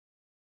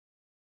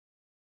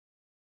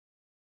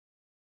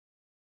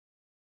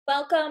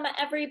Welcome,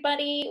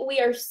 everybody. We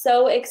are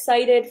so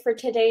excited for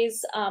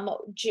today's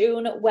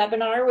June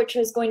webinar, which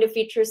is going to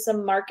feature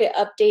some market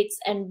updates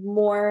and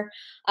more.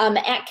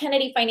 At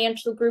Kennedy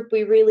Financial Group,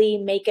 we really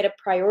make it a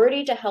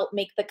priority to help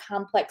make the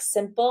complex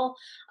simple.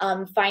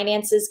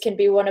 Finances can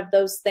be one of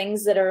those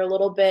things that are a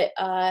little bit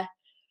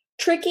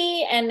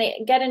tricky, and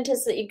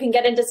you can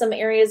get into some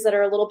areas that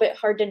are a little bit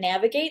hard to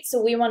navigate.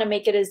 So we want to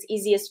make it as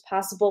easy as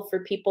possible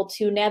for people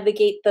to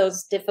navigate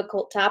those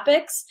difficult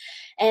topics.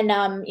 And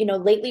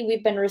lately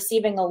we've been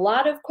receiving a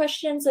lot of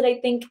questions that I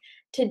think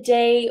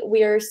today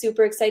we are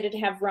super excited to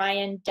have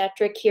Ryan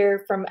Detrick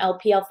here from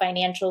LPL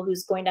Financial,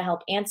 who's going to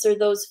help answer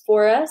those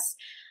for us.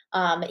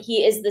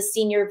 He is the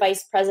Senior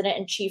Vice President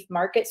and Chief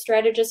Market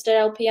Strategist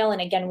at LPL.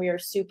 And again, we are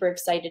super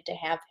excited to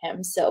have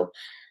him. So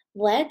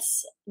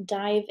let's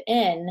dive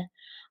in.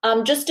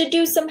 Just to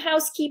do some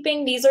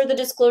housekeeping, these are the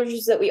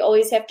disclosures that we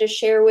always have to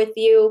share with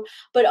you.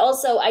 But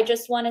also, I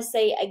just want to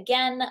say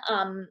again,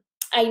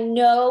 I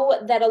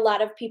know that a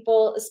lot of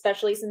people,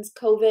 especially since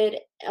COVID,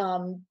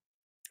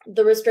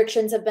 the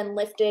restrictions have been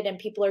lifted and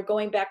people are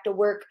going back to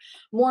work.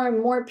 More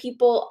and more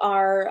people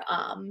are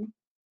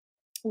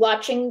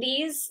watching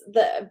these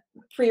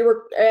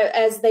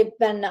as they've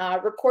been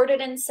recorded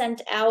and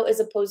sent out, as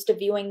opposed to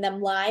viewing them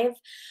live.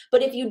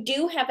 But if you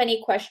do have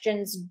any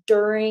questions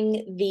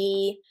during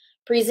the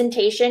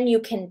presentation, you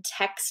can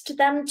text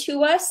them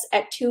to us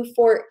at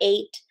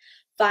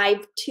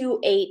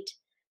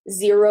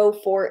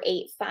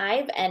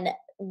 248-528-0485, and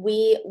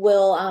we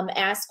will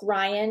ask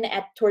Ryan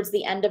towards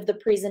the end of the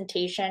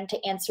presentation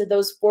to answer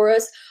those for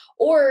us.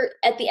 Or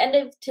at the end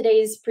of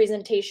today's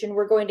presentation,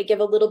 we're going to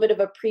give a little bit of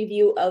a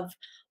preview of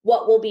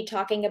what we'll be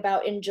talking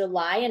about in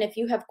July. And if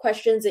you have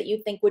questions that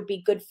you think would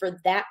be good for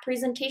that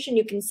presentation,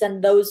 you can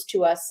send those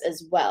to us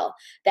as well.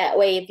 That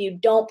way, if you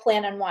don't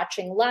plan on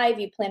watching live,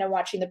 you plan on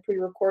watching the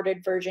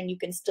pre-recorded version, you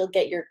can still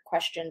get your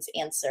questions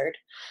answered.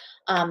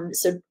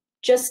 So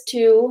just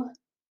to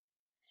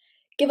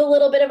give a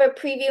little bit of a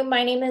preview,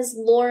 my name is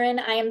Lauren.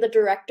 I am the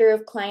Director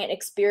of Client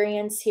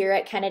Experience here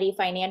at Kennedy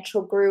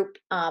Financial Group.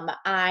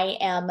 I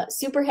am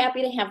super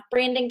happy to have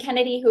Brandon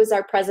Kennedy, who is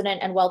our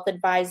President and Wealth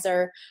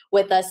Advisor,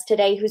 with us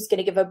today, who's going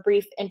to give a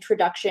brief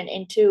introduction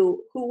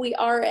into who we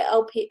are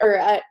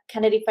at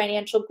Kennedy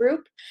Financial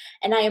Group.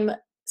 And I am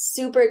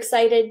super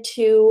excited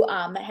to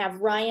have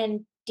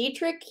Ryan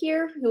Detrick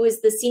here, who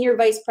is the Senior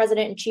Vice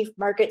President and Chief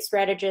Market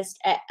Strategist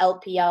at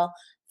LPL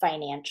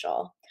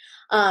Financial.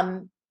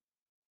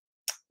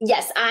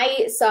 Yes,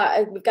 I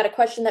saw we've got a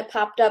question that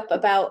popped up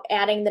about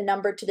adding the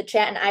number to the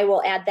chat, and I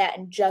will add that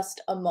in just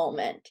a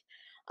moment.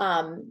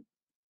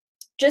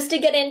 Just to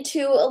get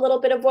into a little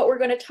bit of what we're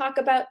going to talk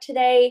about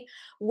today,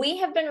 we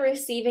have been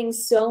receiving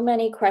so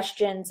many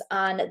questions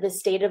on the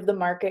state of the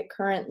market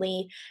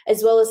currently,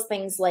 as well as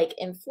things like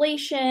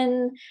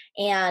inflation,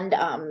 and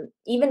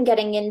even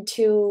getting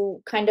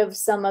into kind of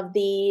some of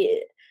the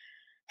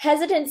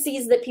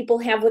hesitancies that people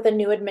have with a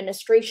new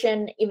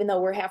administration. Even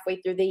though we're halfway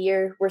through the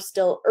year, we're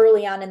still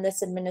early on in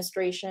this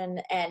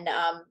administration, and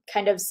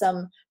kind of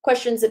some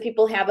questions that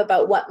people have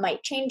about what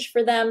might change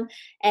for them.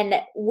 And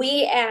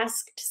we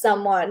asked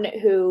someone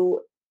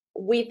who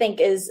we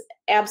think is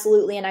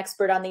absolutely an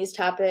expert on these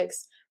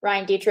topics,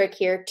 Ryan Detrick,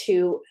 here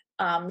to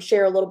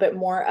share a little bit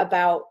more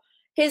about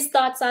his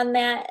thoughts on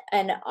that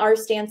and our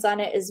stance on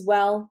it as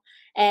well.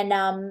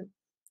 And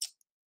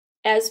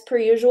as per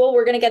usual,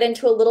 we're going to get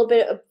into a little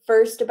bit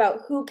first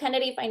about who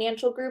Kennedy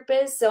Financial Group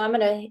is. So I'm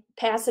going to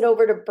pass it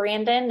over to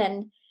Brandon,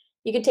 and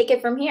you can take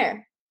it from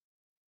here.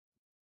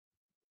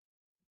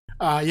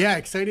 Yeah,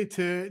 excited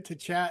to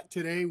chat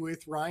today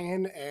with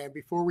Ryan. And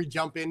before we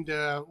jump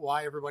into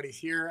why everybody's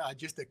here,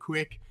 just a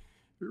quick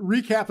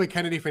recap of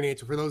Kennedy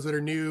Financial. For those that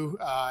are new,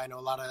 I know a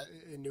lot of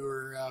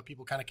newer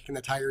people kind of kicking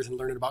the tires and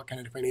learning about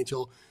Kennedy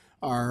Financial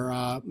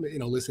are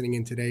listening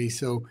in today.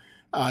 So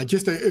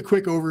just a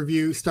quick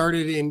overview.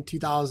 Started in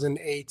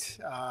 2008.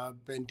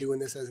 Been doing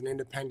this as an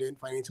independent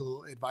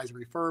financial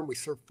advisory firm. We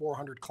serve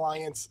 400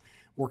 clients,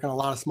 work on a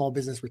lot of small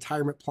business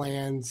retirement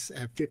plans,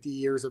 have 50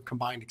 years of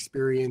combined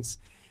experience.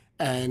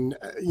 And,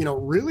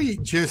 really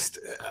just,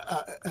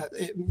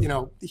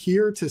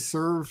 here to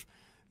serve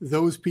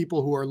those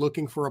people who are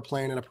looking for a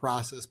plan and a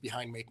process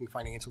behind making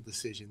financial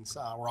decisions.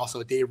 We're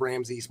also a Dave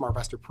Ramsey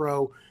SmartVestor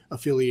Pro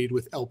affiliated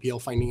with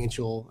LPL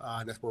Financial.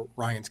 That's where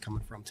Ryan's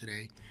coming from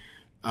today.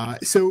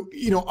 So,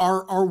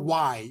 our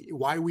why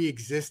we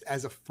exist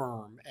as a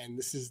firm, and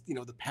this is,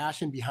 the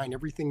passion behind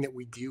everything that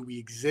we do. We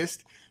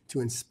exist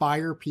to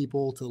inspire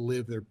people to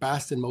live their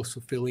best and most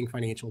fulfilling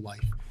financial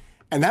life.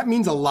 And that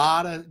means a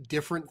lot of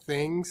different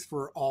things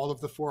for all of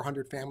the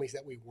 400 families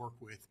that we work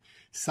with.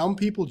 Some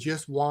people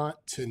just want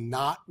to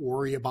not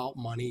worry about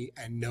money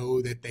and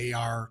know that they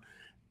are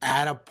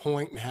at a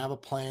point and have a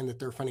plan that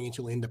they're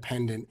financially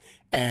independent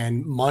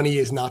and money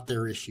is not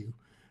their issue.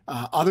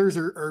 Others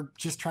are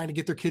just trying to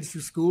get their kids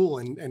through school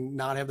and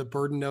not have the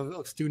burden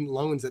of student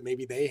loans that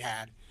maybe they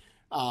had.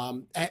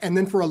 And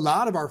then for a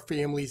lot of our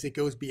families, it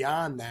goes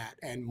beyond that.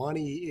 And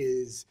money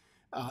is,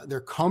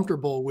 they're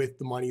comfortable with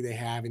the money they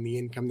have and the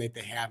income that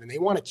they have. And they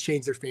want to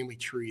change their family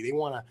tree. They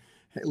want to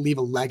leave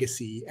a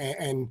legacy.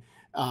 And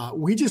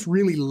we just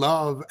really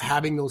love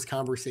having those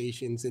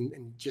conversations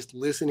and just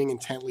listening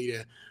intently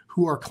to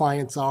who our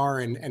clients are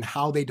and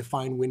how they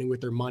define winning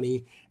with their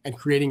money, and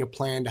creating a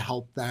plan to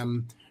help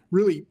them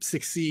really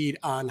succeed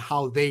on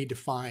how they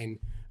define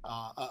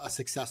a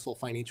successful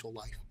financial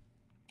life.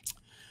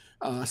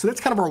 So that's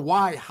kind of our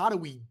why. How do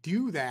we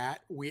do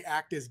that? We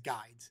act as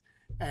guides,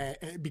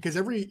 because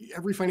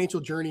every financial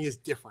journey is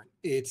different.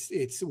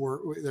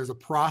 There's a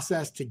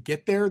process to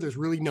get there. There's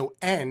really no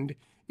end.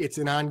 It's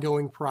an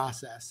ongoing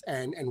process,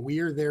 and we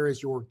are there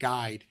as your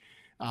guide.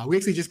 We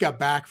actually just got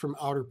back from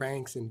Outer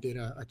Banks and did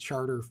a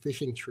charter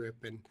fishing trip,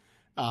 and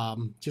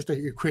just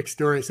a quick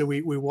story. So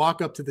we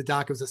walk up to the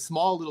dock. It was a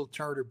small little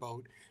charter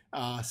boat.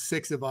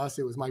 6 of us.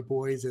 It was my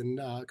boys and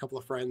a couple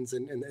of friends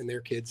and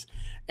their kids.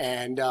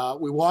 And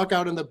we walk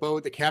out on the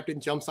boat. The captain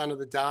jumps onto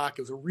the dock.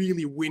 It was a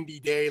really windy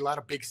day, a lot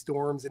of big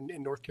storms in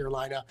North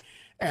Carolina.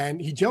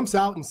 And he jumps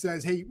out and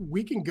says, "Hey,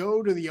 we can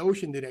go to the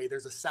ocean today.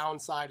 There's a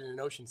sound side and an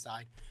ocean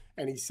side."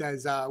 And he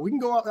says, "We can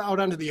go out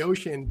onto the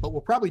ocean, but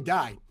we'll probably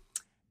die."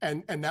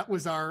 And that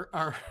was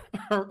our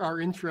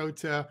intro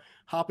to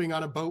hopping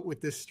on a boat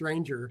with this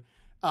stranger.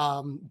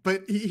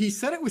 But he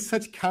said it with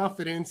such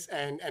confidence,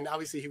 and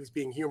obviously he was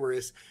being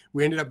humorous.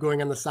 We ended up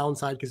going on the sound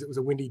side because it was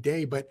a windy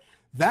day, but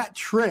that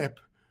trip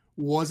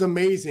was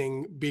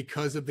amazing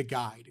because of the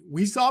guide.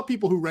 We saw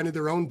people who rented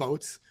their own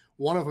boats.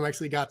 One of them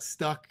actually got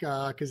stuck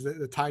because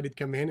the tide had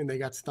come in, and they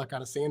got stuck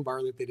on a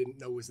sandbar that they didn't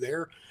know was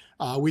there.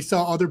 We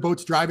saw other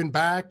boats driving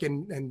back,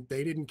 and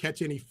they didn't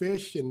catch any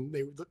fish, and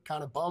they looked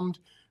kind of bummed.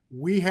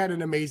 We had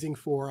an amazing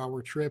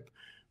 4-hour trip,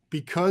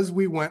 because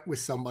we went with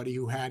somebody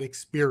who had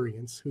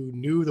experience, who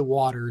knew the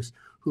waters,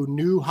 who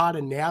knew how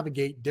to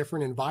navigate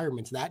different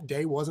environments. That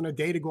day wasn't a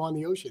day to go on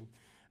the ocean.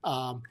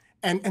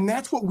 And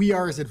that's what we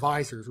are as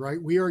advisors,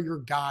 right? We are your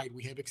guide.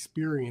 We have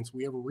experience.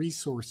 We have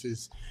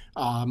resources.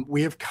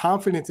 We have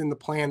confidence in the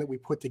plan that we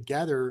put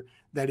together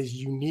that is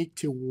unique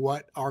to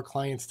what our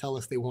clients tell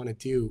us they want to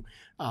do.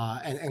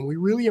 And we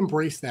really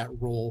embrace that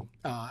role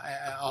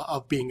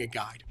of being a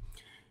guide.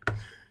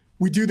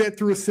 We do that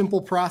through a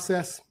simple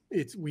process.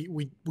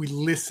 We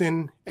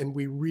listen, and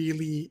we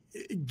really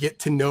get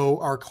to know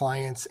our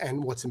clients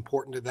and what's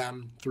important to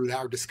them through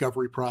our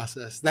discovery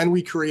process. Then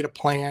we create a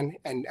plan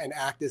and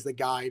act as the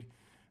guide,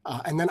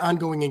 and then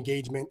ongoing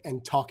engagement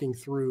and talking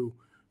through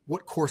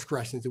what course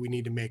corrections do we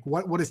need to make,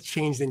 what has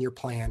changed in your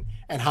plan,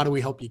 and how do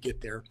we help you get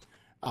there.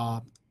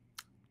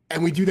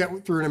 And we do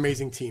that through an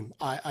amazing team.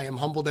 I am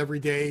humbled every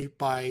day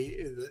by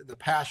the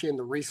passion,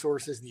 the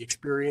resources, the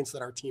experience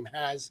that our team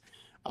has.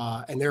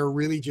 And they're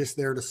really just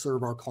there to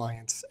serve our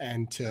clients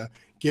and to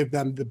give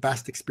them the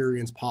best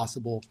experience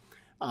possible.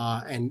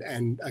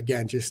 And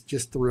again,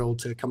 just thrilled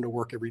to come to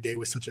work every day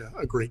with such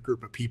a great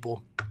group of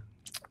people.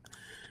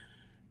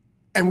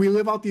 And we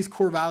live out these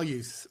core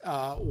values.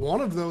 One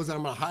of those that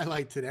I'm going to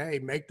highlight today,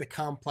 make the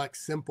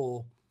complex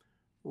simple.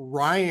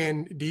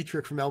 Ryan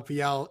Detrick from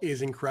LPL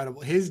is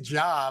incredible. His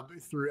job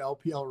through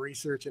LPL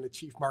Research and a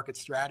chief market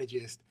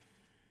strategist,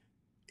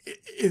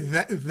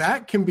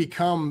 that can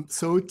become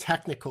so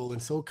technical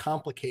and so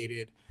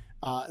complicated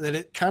that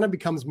it kind of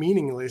becomes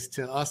meaningless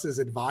to us as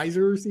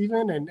advisors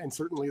even, and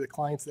certainly the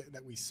clients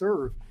that we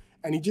serve.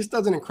 And he just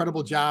does an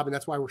incredible job, and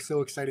that's why we're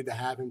so excited to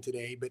have him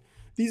today. But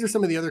these are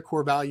some of the other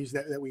core values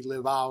that we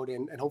live out,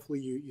 and hopefully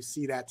you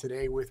see that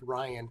today with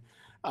Ryan.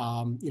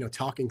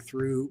 Talking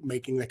through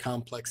making the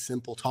complex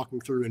simple, talking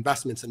through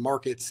investments and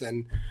markets,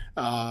 and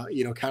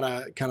kind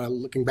of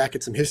looking back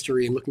at some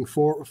history and looking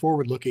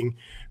forward looking.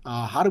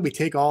 How do we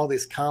take all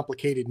this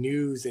complicated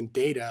news and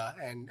data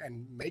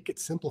and make it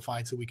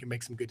simplified so we can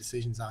make some good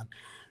decisions on?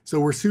 So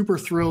we're super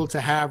thrilled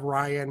to have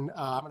Ryan.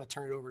 I'm going to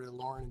turn it over to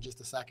Lauren in just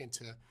a second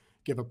to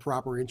give a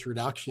proper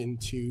introduction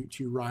to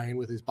Ryan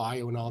with his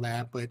bio and all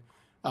that. But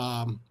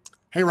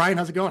hey, Ryan,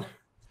 how's it going?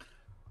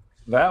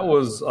 That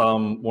was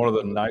one of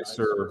the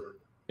nicer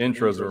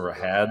intros I've ever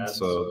had.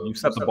 So you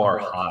set the bar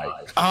high.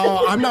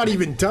 Oh, I'm not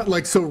even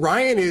done. So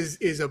Ryan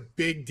is a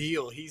big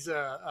deal. He's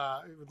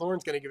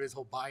Lauren's going to give his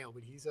whole bio,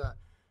 but he's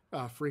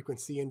a frequent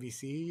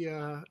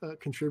CNBC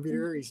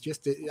contributor. He's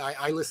just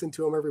I listen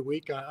to him every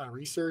week on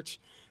research.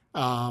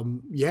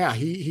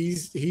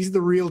 He's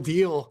the real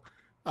deal.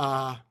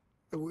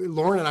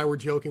 Lauren and I were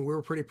joking. We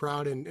were pretty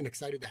proud and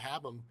excited to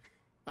have him.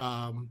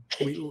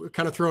 We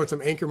kind of throw in some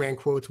Anchorman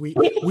quotes. We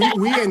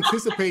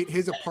anticipate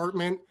his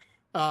apartment,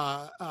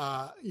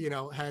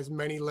 has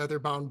many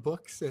leather-bound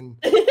books and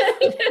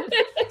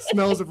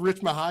smells of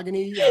rich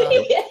mahogany.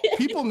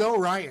 People know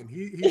Ryan.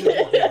 He's a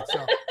big deal.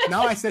 So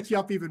now I set you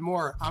up even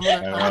more. I'm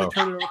gonna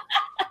turn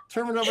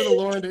it over to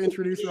Lauren to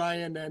introduce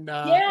Ryan, and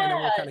then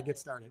we'll kind of get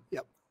started.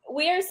 Yep.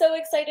 We are so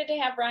excited to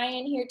have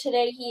Ryan here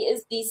today. He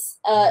is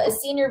the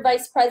Senior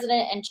Vice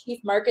President and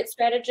Chief Market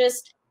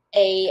Strategist,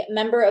 a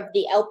member of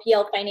the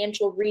LPL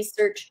Financial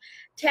Research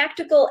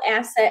Tactical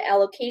Asset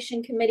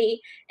Allocation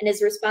Committee, and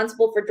is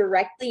responsible for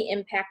directly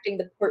impacting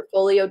the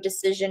portfolio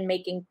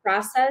decision-making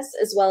process,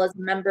 as well as a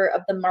member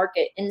of the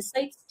Market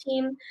Insights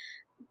team.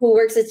 who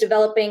works as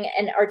developing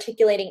and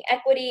articulating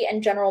equity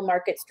and general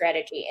market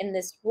strategy. In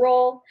this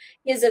role,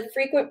 he is a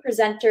frequent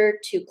presenter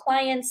to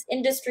clients,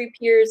 industry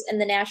peers, and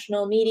the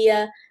national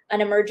media on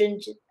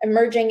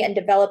emerging and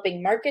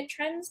developing market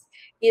trends.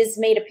 He has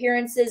made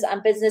appearances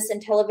on business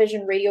and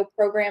television radio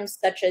programs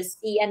such as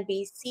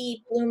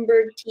CNBC,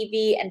 Bloomberg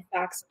TV, and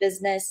Fox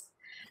Business.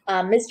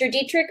 Mr.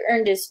 Detrick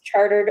earned his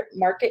Chartered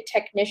Market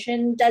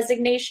Technician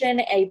designation,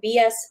 a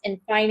BS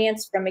in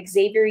Finance from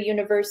Xavier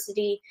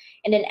University,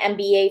 and an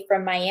MBA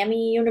from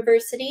Miami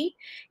University.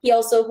 He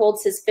also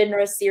holds his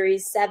FINRA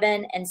Series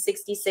 7 and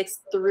 66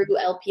 through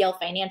LPL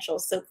Financial.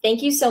 So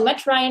thank you so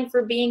much, Ryan,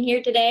 for being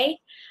here today.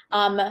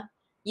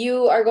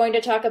 You are going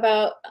to talk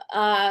about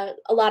a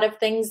lot of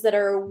things that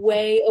are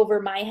way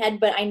over my head,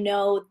 but I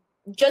know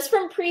just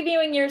from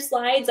previewing your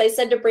slides, I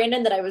said to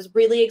Brandon that I was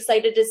really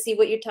excited to see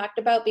what you talked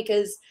about,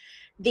 because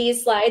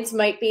these slides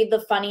might be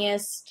the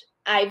funniest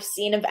I've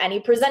seen of any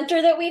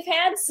presenter that we've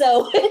had.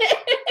 So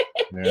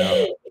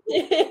Yeah.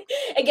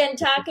 again,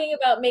 talking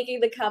about making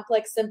the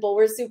complex simple,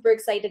 we're super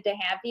excited to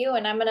have you,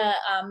 and I'm going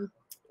to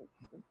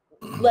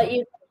let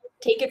you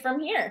take it from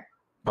here.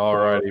 All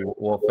righty.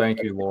 Well,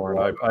 thank you,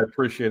 Lauren. I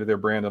appreciate it there,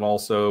 Brandon.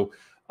 Also,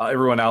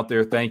 everyone out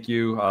there, thank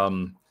you.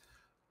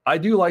 I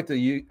do like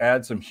to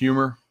add some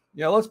humor.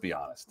 Yeah, let's be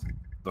honest.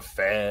 The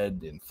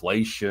Fed,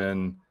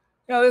 inflation,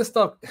 this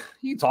stuff,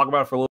 you can talk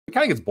about it for a little bit. It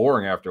kind of gets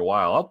boring after a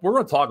while. We're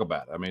going to talk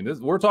about it. I mean,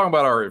 we're talking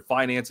about our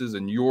finances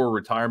and your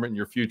retirement and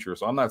your future.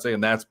 So I'm not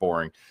saying that's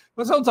boring.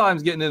 But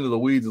sometimes getting into the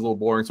weeds is a little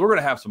boring. So we're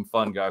going to have some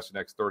fun, guys, for the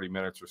next 30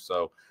 minutes or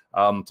so.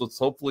 So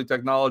hopefully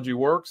technology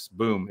works.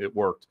 Boom, it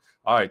worked.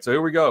 All right, so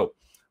here we go.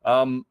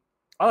 I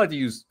like to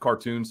use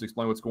cartoons to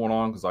explain what's going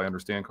on because I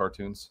understand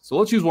cartoons. So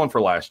let's use one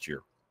for last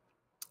year.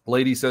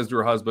 Lady says to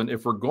her husband,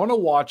 if we're going to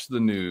watch the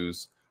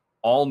news,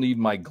 I'll need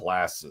my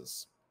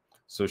glasses.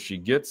 So she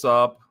gets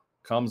up,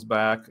 comes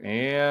back,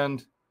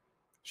 and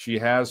she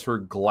has her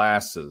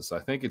glasses. I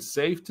think it's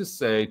safe to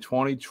say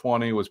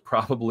 2020 was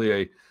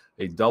probably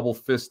a double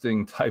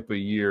fisting type of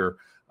year.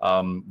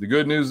 The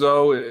good news,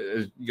 though,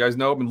 is you guys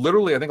know, I mean,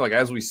 literally, I think like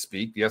as we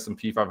speak, the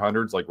S&P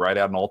 500 is like right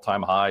at an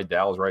all-time high.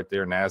 Dow's right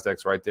there.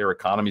 NASDAQ's right there.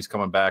 Economy's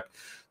coming back.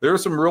 There are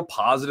some real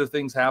positive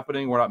things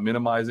happening. We're not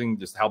minimizing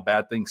just how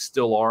bad things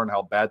still are and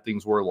how bad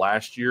things were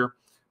last year.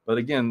 But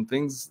again,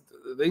 things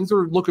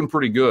are looking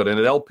pretty good. And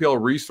at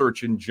LPL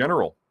Research in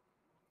general,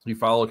 you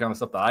follow the kind of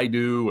stuff that I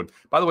do. And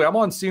by the way, I'm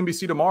on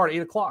CNBC tomorrow at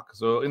 8 o'clock.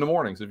 So in the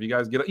morning. So if you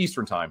guys get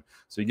Eastern time,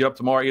 so you get up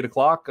tomorrow at 8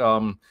 o'clock,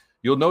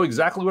 you'll know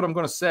exactly what I'm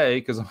going to say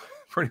because I'm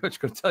pretty much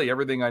going to tell you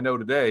everything I know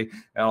today,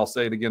 and I'll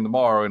say it again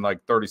tomorrow in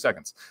like 30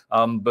 seconds.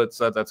 But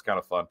that's kind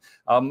of fun.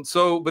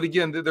 But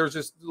again, there's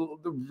just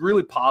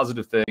really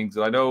positive things.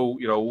 And I know,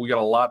 we got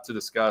a lot to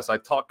discuss. I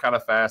talk kind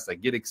of fast. I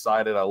get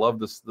excited. I love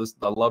this.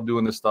 I love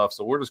doing this stuff.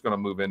 So we're just going to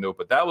move into it.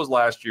 But that was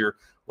last year.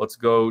 Let's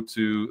go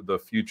to the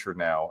future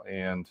now.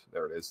 And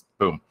there it is.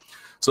 Boom.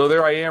 So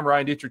there I am,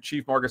 Ryan Detrick,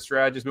 Chief Market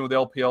Strategist. Been with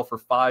LPL for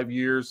 5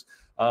 years.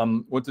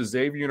 Went to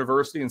Xavier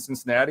University in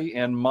Cincinnati,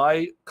 and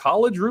my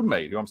college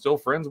roommate, who I'm still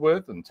friends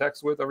with and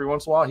text with every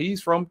once in a while,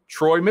 he's from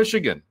Troy,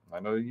 Michigan. I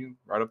know you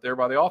right up there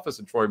by the office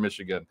in Troy,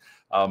 Michigan.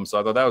 So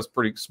I thought that was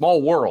pretty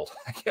small world,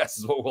 I guess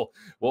is what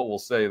we'll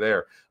say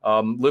there.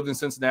 Lived in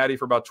Cincinnati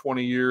for about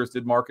 20 years,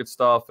 did market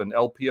stuff and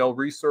LPL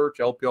Research.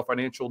 LPL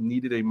Financial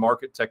needed a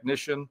market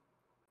technician.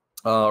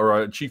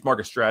 Or a chief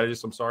market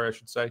strategist, I'm sorry, I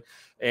should say.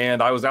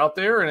 And I was out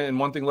there, and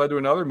one thing led to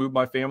another, moved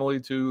my family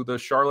to the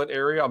Charlotte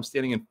area. I'm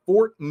standing in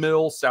Fort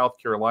Mill, South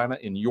Carolina,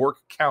 in York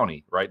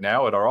County right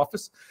now at our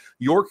office.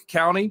 York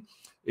County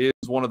is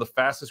one of the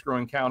fastest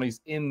growing counties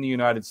in the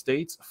United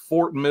States.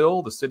 Fort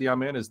Mill, the city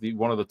I'm in, is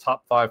one of the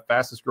top 5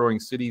 fastest growing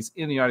cities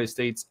in the United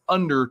States,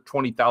 under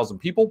 20,000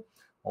 people.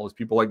 All those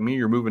people like me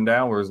are moving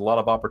down where there's a lot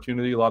of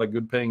opportunity, a lot of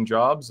good paying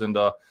jobs. And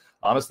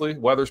honestly,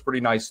 weather's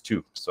pretty nice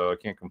too. So I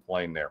can't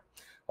complain there.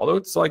 Although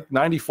it's like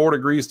 94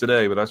 degrees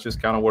today, but that's just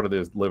kind of what it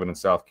is living in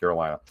South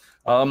Carolina.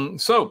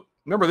 So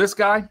remember this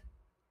guy?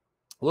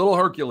 Little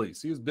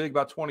Hercules. He was big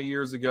about 20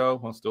 years ago.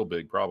 Well, still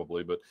big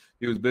probably, but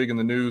he was big in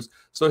the news.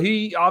 So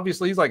he's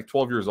like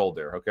 12 years old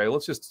there. Okay,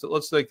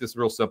 let's make this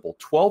real simple.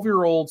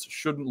 12-year-olds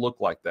shouldn't look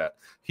like that.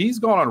 He's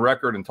gone on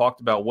record and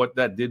talked about what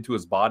that did to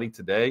his body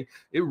today.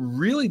 It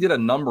really did a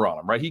number on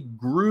him, right? He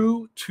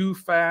grew too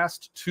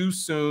fast, too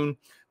soon.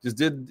 Just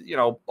did,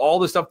 all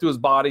this stuff to his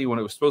body when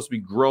it was supposed to be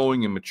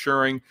growing and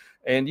maturing.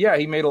 And yeah,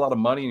 he made a lot of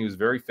money and he was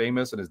very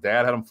famous. And his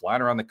dad had him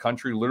flying around the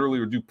country, literally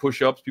would do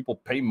push-ups. People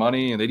pay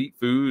money and they'd eat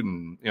food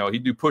and,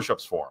 he'd do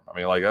push-ups for him. I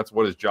mean, like that's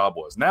what his job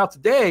was. Now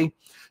today,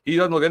 he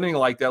doesn't look anything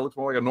like that. Looks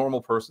more like a normal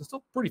person,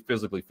 still pretty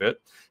physically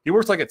fit. He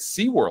works like at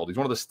SeaWorld. He's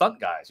one of the stunt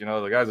guys,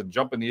 the guys that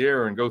jump in the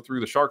air and go through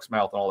the shark's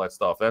mouth and all that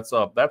stuff. That's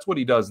what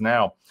he does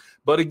now.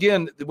 But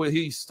again, what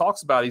he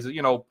talks about, he's,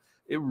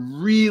 it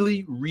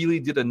really, really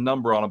did a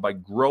number on him by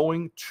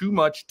growing too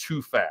much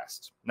too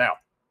fast. Now,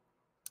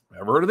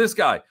 ever heard of this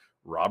guy?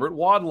 Robert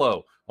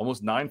Wadlow,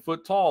 almost 9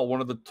 foot tall,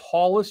 one of the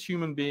tallest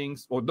human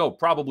beings,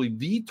 probably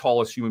the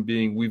tallest human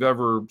being we've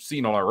ever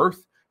seen on our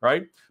earth,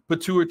 right?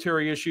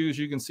 Pituitary issues,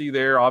 you can see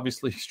there,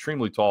 obviously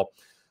extremely tall.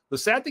 The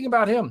sad thing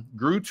about him,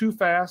 grew too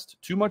fast,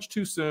 too much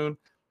too soon.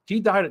 He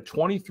died at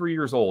 23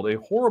 years old, a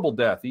horrible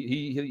death.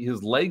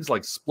 His legs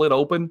like split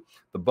open,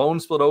 the bone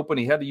split open.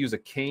 He had to use a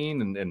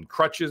cane and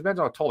crutches.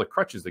 Imagine how tall the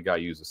crutches the guy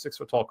uses,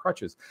 6-foot tall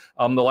crutches,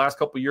 the last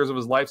couple of years of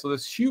his life. So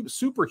this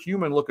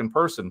superhuman looking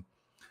person,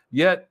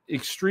 yet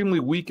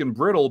extremely weak and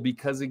brittle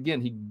because,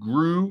 again, he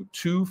grew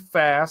too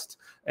fast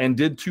and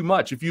did too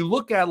much. If you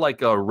look at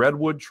like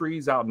redwood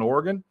trees out in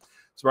Oregon,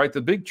 so right,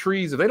 the big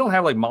trees, if they don't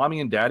have like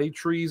mommy and daddy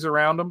trees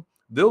around them,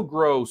 they'll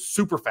grow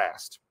super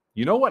fast.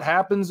 You know what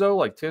happens, though,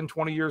 like 10,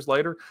 20 years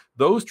later?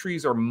 Those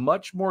trees are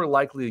much more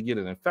likely to get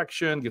an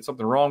infection, get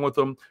something wrong with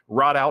them,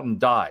 rot out and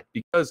die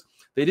because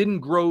they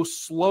didn't grow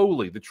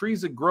slowly. The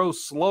trees that grow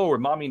slower,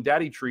 mommy and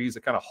daddy trees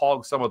that kind of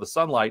hog some of the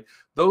sunlight,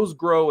 those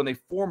grow and they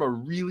form a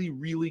really,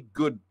 really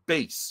good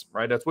base,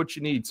 right? That's what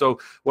you need. So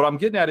what I'm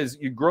getting at is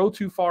you grow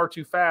too far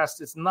too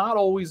fast. It's not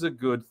always a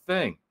good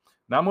thing.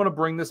 Now I'm going to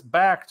bring this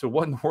back to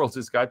what in the world is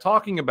this guy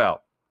talking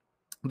about?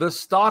 The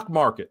stock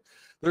market.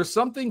 There's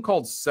something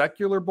called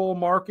secular bull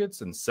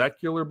markets and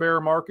secular bear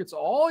markets.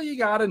 All you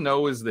got to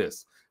know is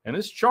this, and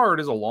this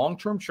chart is a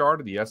long-term chart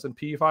of the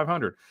S&P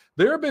 500.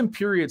 There have been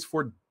periods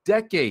for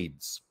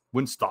decades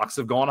when stocks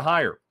have gone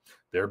higher.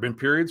 There have been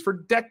periods for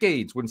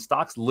decades when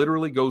stocks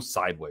literally go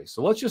sideways.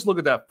 So let's just look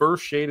at that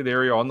first shaded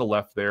area on the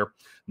left there,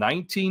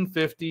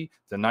 1950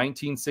 to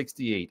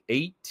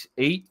 1968,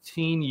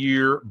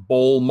 18-year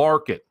bull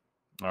market,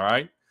 all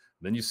right?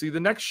 Then you see the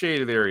next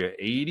shaded area,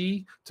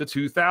 80 to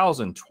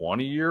 2000,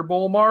 20-year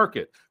bull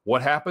market.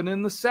 What happened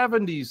in the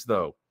 70s,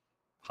 though?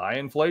 High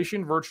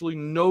inflation, virtually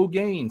no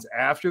gains.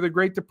 After the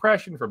Great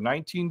Depression from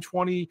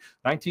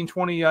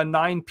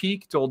 1929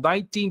 peak till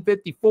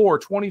 1954,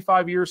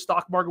 25 years,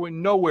 stock market went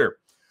nowhere.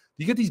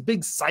 You get these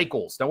big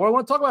cycles. Now, what I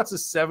want to talk about is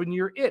the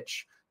 7-year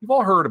itch. You've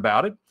all heard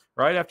about it,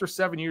 right? After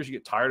 7 years, you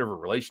get tired of a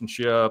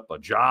relationship, a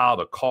job,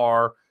 a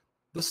car.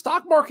 The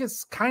stock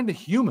market's kind of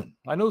human.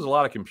 I know there's a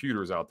lot of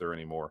computers out there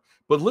anymore,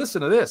 but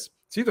listen to this.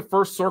 See the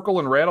first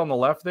circle in red on the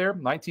left there,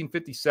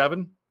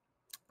 1957,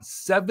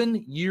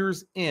 7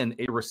 years in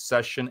a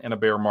recession and a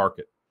bear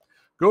market.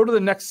 Go to the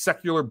next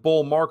secular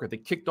bull market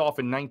that kicked off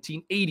in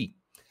 1980.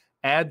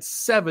 Add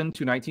 7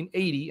 to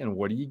 1980, and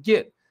what do you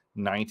get?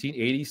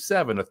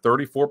 1987, a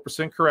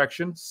 34%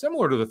 correction,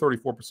 similar to the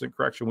 34%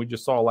 correction we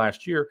just saw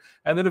last year,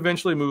 and then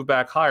eventually move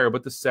back higher,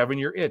 but the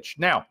 7-year itch.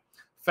 Now,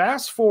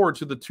 fast forward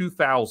to the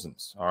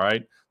 2000s, all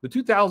right? The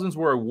 2000s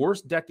were a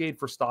worse decade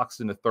for stocks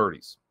than the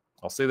 30s.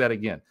 I'll say that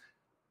again.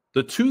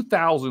 The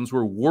 2000s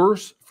were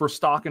worse for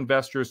stock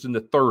investors than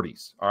the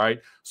 30s, all right?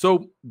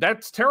 So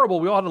that's terrible.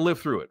 We all had to live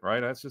through it, right?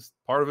 That's just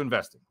part of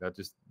investing. That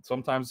just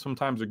sometimes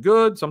are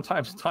good,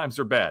 sometimes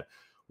are bad.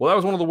 Well, that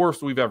was one of the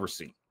worst we've ever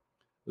seen.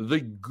 The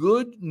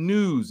good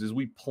news is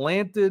we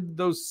planted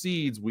those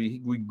seeds. We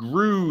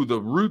grew. The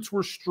roots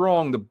were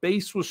strong. The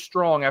base was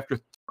strong. After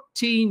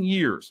 13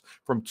 years,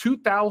 from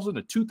 2000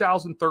 to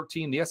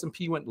 2013, the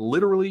S&P went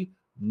literally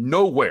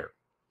nowhere.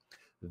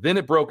 Then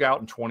it broke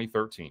out in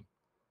 2013.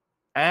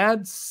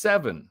 Add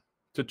 7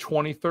 to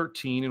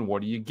 2013, and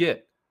what do you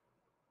get?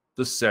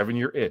 The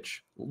 7-year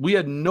itch. We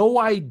had no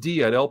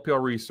idea at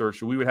LPL Research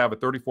that we would have a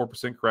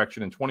 34%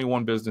 correction in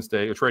 21 business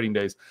day or trading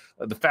days,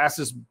 the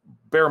fastest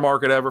bear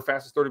market ever,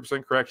 fastest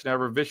 30% correction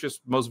ever,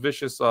 most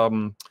vicious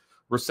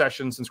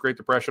recession since Great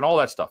Depression, all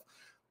that stuff.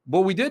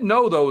 What we did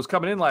know, though, was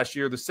coming in last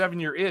year, the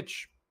 7-year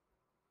itch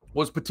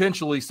was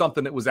potentially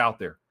something that was out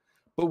there.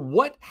 But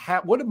what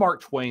did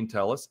Mark Twain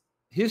tell us?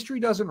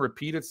 History doesn't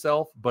repeat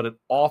itself, but it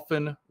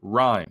often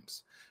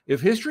rhymes. If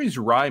history's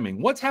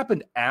rhyming, what's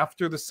happened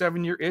after the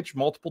 7-year itch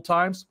multiple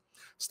times?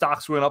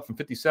 Stocks went up from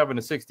 57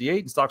 to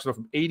 68, and stocks went up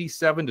from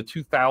 87 to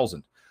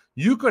 2000.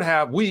 We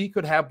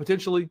could have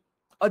potentially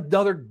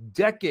another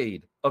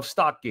decade of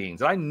stock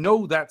gains. And I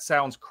know that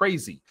sounds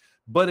crazy.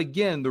 But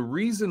again, the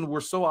reason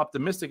we're so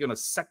optimistic in a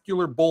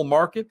secular bull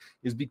market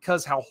is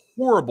because how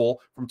horrible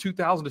from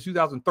 2000 to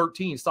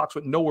 2013, stocks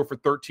went nowhere for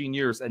 13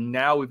 years. And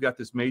now we've got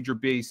this major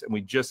base and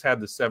we just had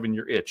the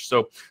 7-year itch.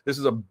 So this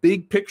is a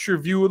big picture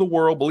view of the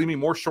world. Believe me,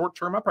 more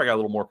short-term. I probably got a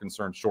little more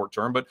concerned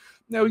short-term, but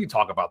we can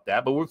talk about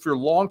that. But if you're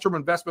long-term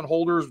investment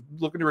holders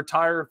looking to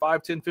retire in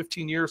 5, 10,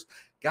 15 years,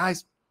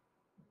 guys,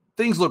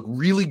 things look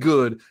really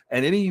good,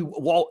 and any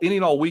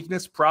and all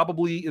weakness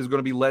probably is going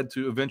to be led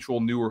to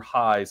eventual newer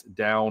highs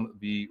down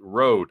the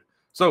road.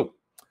 So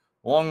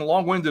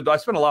long-winded. I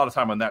spent a lot of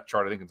time on that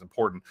chart. I think it's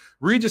important.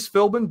 Regis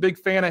Philbin, big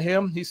fan of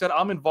him. He said,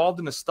 I'm involved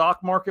in the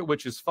stock market,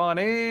 which is fun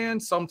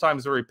and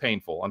sometimes very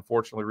painful.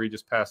 Unfortunately,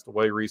 Regis passed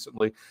away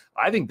recently.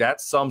 I think that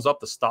sums up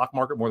the stock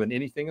market more than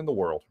anything in the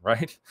world,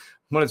 right?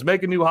 When it's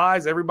making new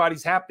highs,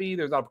 everybody's happy.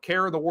 There's not a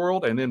care in the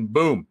world, and then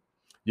boom.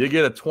 You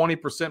get a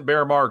 20%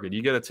 bear market.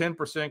 You get a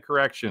 10%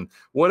 correction,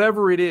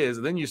 whatever it is.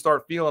 And then you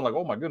start feeling like,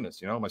 oh, my goodness,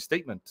 my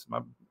statement,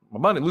 my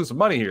money, losing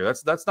money here.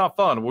 That's not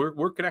fun.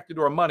 We're connected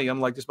to our money,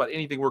 unlike just about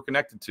anything we're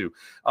connected to.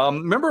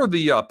 Remember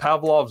the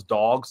Pavlov's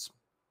dogs?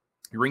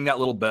 You ring that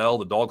little bell,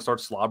 the dog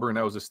starts slobbering.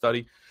 That was a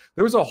study.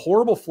 There was a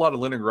horrible flood in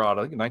Leningrad,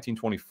 I think in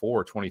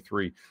 1924 or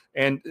 23.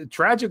 And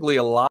tragically,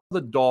 a lot of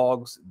the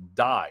dogs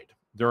died.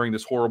 during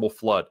this horrible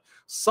flood.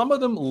 Some of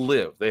them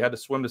lived. They had to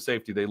swim to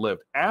safety. They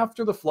lived.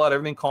 After the flood,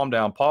 everything calmed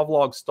down.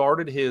 Pavlov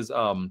started his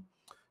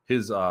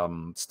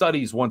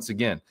studies once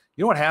again.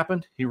 You know what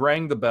happened? He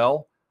rang the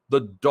bell.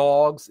 The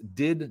dogs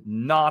did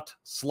not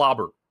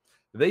slobber.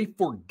 They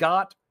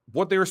forgot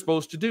what they were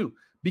supposed to do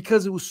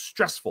because it was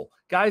stressful.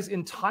 Guys,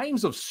 in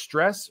times of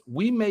stress,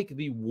 we make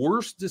the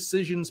worst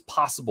decisions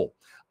possible.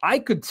 I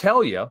could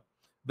tell you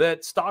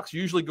that stocks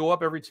usually go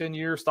up every 10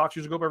 years. Stocks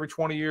usually go up every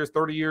 20 years,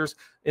 30 years.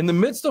 In the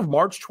midst of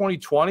March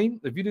 2020,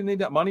 if you didn't need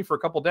that money for a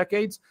couple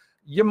decades,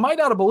 you might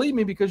not have believed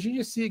me because you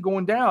just see it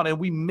going down, and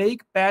we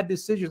make bad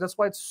decisions. That's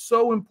why it's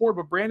so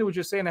important. But Brandon was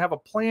just saying to have a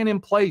plan in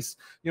place,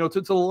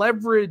 to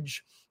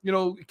leverage,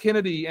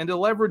 Kennedy, and to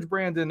leverage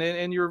Brandon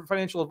and your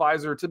financial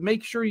advisor to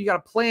make sure you got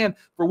a plan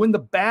for when the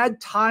bad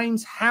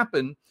times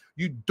happen.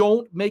 You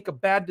don't make a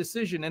bad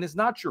decision, and it's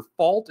not your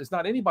fault. It's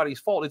not anybody's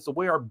fault. It's the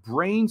way our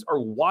brains are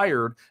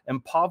wired,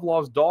 and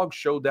Pavlov's dog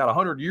showed that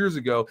 100 years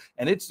ago,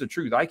 and it's the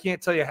truth. I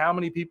can't tell you how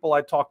many people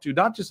I talked to,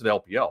 not just at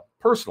LPL,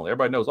 personally.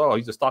 Everybody knows, oh,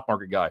 he's a stock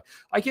market guy.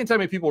 I can't tell you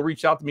how many people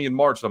reach out to me in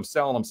March, and I'm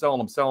selling.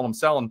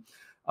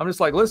 I'm just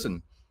like,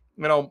 listen,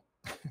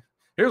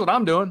 here's what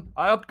I'm doing.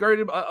 I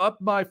upgraded up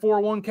my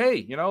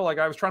 401k, like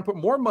I was trying to put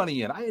more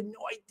money in. I had no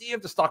idea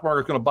if the stock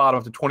market is going to bottom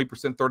up to 20%,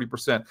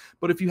 30%.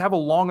 But if you have a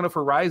long enough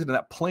horizon and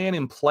that plan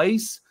in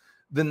place,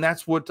 then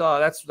that's what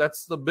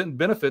that's the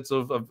benefits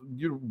of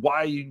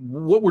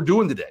what we're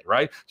doing today,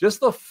 right? Just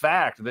the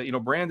fact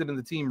that Brandon and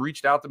the team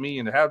reached out to me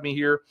and had me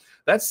here,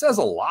 that says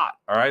a lot.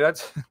 All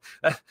right,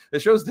 it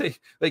shows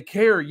they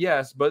care,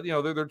 yes, but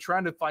they're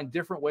trying to find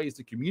different ways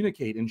to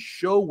communicate and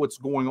show what's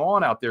going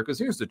on out there. Because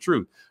here's the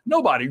truth: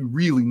 nobody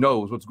really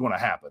knows what's going to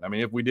happen. I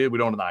mean, if we did, we'd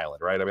own an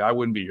island, right? I mean, I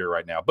wouldn't be here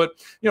right now. But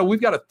we've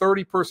got a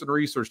 30-person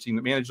research team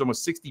that managed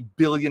almost $60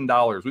 billion.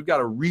 We've got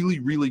a really,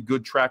 really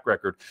good track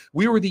record.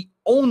 We were the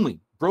only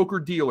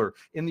broker-dealer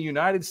in the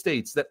United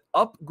States that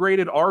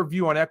upgraded our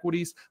view on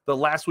equities the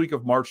last week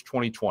of March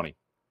 2020.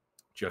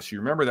 Just so you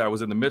remember, that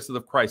was in the midst of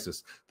the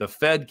crisis. The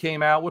Fed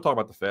came out. We'll talk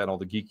about the Fed and all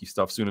the geeky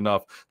stuff soon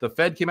enough. The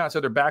Fed came out and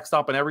said they're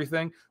backstopping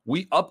everything.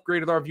 We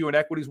upgraded our view on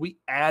equities. We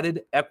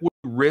added equity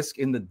risk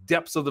in the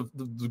depths of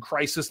the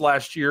crisis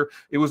last year.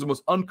 It was the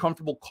most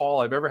uncomfortable call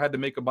I've ever had to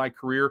make in my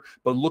career.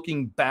 But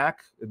looking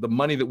back at the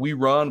money that we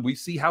run, we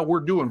see how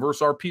we're doing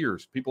versus our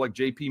peers. People like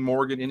JP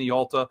Morgan,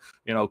 Alta,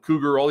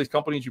 Cougar, all these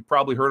companies you've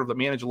probably heard of that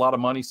manage a lot of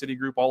money,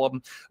 Citigroup, all of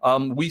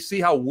them. We see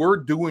how we're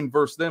doing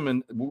versus them.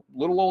 And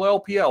little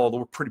old LPL, although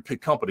we're a pretty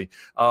big company,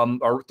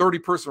 our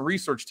 30-person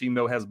research team,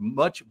 though, has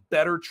much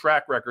better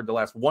track record the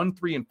last 1,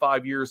 3, and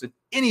 5 years than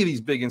any of these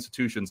big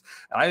institutions.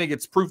 And I think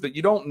it's proof that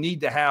you don't need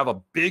to have a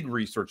big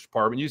research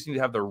department. You just need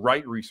to have the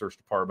right research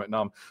department.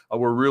 And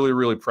we're really,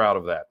 really proud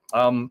of that.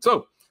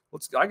 So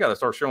I got to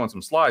start showing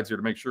some slides here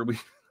to make sure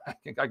I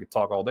think I could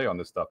talk all day on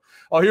this stuff.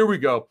 Oh, here we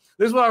go.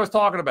 This is what I was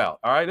talking about.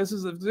 All right. If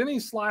there's any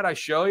slide I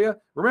show you,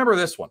 remember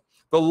this one.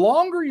 The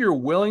longer you're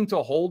willing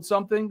to hold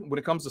something when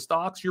it comes to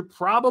stocks, you're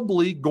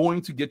probably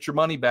going to get your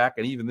money back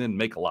and even then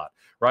make a lot,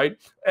 right?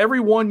 Every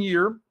 1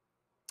 year,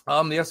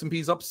 the S&P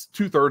is up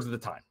 2/3 of the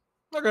time.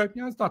 Okay,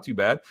 it's not too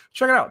bad.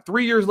 Check it out.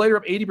 3 years later,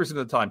 up 80% of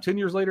the time. 10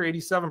 years later,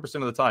 87%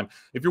 of the time.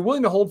 If you're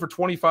willing to hold for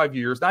 25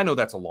 years, I know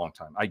that's a long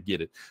time. I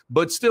get it.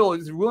 But still,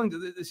 if you're willing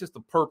to, it's just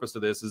the purpose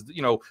of this is,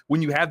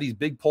 when you have these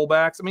big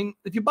pullbacks, I mean,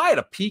 if you buy at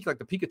a peak, like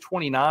the peak of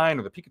 29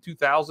 or the peak of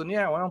 2000,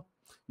 yeah, well,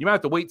 you might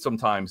have to wait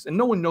sometimes. And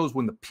no one knows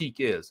when the peak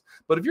is.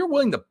 But if you're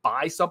willing to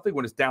buy something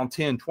when it's down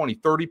 10, 20,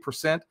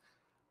 30%,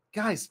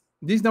 guys,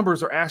 these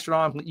numbers are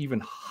astronomically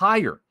even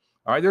higher.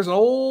 All right, there's an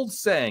old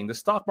saying, the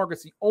stock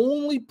market's the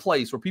only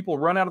place where people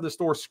run out of the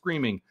store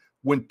screaming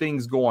when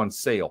things go on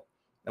sale.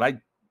 And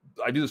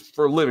I do this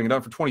for a living. I've done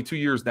it for 22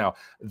 years now.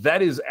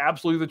 That is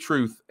absolutely the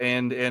truth.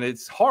 And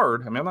it's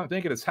hard. I mean, I'm not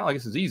thinking it's like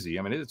this is easy.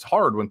 I mean, it's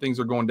hard when things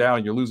are going down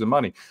and you're losing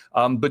money.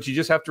 But you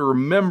just have to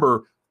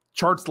remember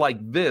charts like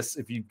this,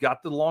 if you've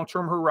got the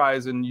long-term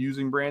horizon,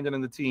 using Brandon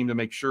and the team to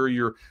make sure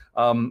you're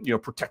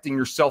protecting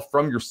yourself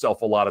from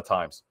yourself a lot of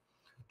times.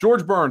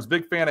 George Burns,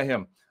 big fan of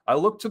him. I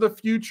look to the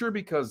future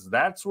because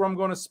that's where I'm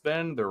going to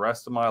spend the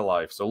rest of my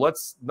life. So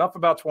enough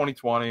about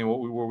 2020 and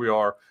where we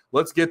are.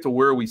 Let's get to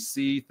where we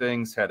see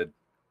things headed.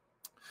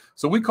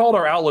 So we called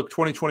our Outlook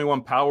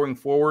 2021 Powering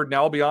Forward.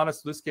 Now, I'll be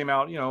honest, this came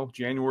out,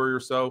 January or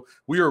so.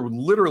 We are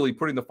literally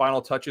putting the final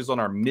touches on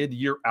our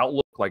mid-year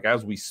outlook, like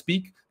as we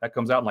speak. That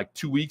comes out in like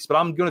 2 weeks. But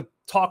I'm going to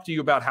talk to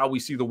you about how we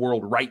see the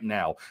world right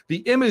now. The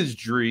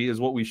imagery is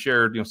what we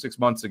shared, 6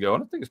 months ago.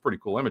 And I think it's pretty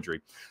cool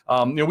imagery.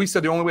 We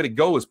said the only way to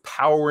go is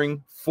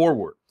powering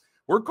forward.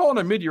 We're calling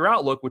a mid-year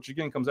outlook, which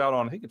again comes out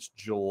on, I think it's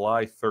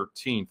July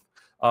 13th,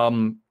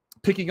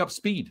 picking up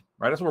speed,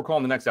 right? That's what we're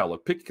calling the next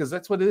outlook, because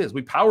that's what it is.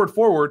 We powered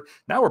forward.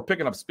 Now we're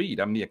picking up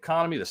speed. I mean, the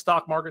economy, the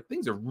stock market,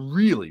 things have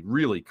really,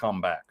 really come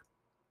back.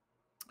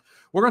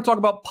 We're going to talk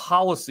about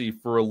policy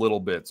for a little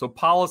bit. So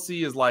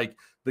policy is like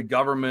the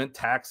government,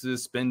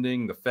 taxes,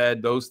 spending, the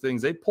Fed, those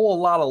things. They pull a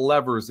lot of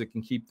levers that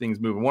can keep things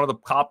moving. One of the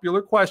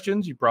popular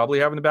questions you probably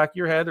have in the back of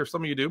your head, or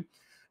some of you do,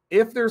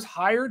 if there's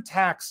higher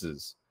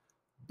taxes,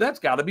 that's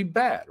got to be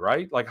bad,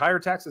 right? Like higher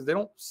taxes, they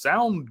don't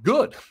sound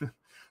good.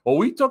 Well,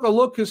 we took a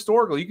look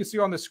historically. You can see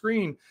on the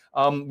screen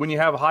when you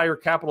have higher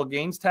capital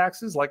gains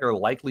taxes, like are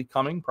likely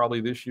coming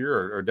probably this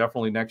year or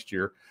definitely next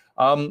year.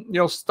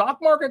 Stock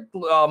market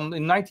in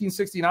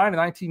 1969 and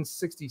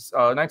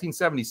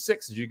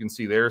 1976, as you can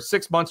see there,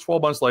 6 months,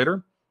 12 months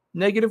later,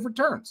 negative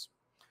returns.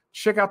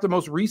 Check out the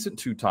most recent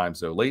 2 times,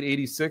 though, late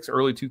 86,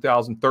 early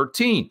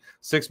 2013.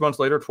 6 months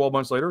later, 12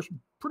 months later,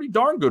 pretty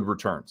darn good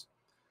returns.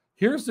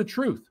 Here's the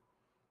truth.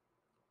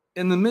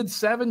 In the mid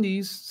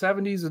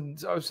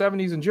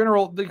 70s in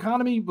general, the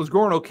economy was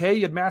growing okay.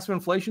 You had massive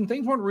inflation.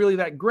 Things weren't really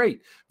that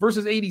great.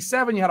 Versus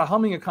 87, you had a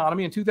humming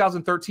economy. In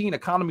 2013,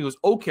 economy was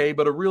okay,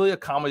 but a really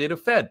accommodative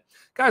Fed.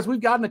 Guys, we've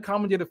got an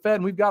accommodative Fed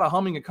and we've got a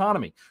humming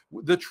economy.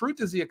 The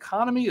truth is the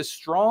economy is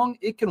strong.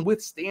 It can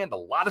withstand a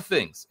lot of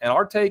things. And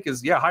our take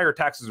is, yeah, higher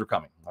taxes are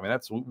coming. I mean,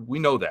 we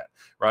know that,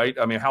 right?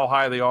 I mean, how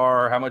high they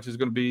are, how much is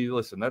going to be,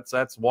 listen,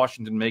 that's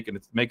Washington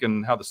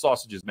making how the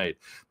sausage is made.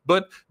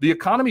 But the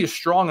economy is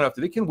strong enough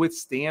that it can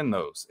withstand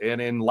those.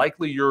 And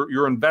likely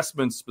your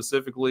investments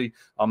specifically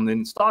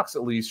in stocks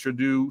at least should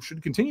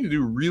continue to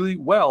do really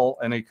well,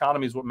 and the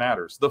economy is what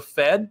matters. The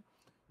Fed,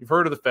 you've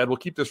heard of the Fed. We'll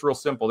keep this real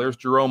simple. There's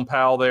Jerome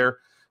Powell there.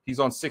 He's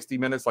on 60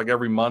 Minutes like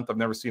every month. I've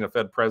never seen a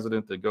Fed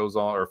president that goes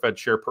on, or a Fed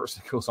chairperson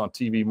that goes on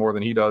TV more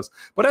than he does.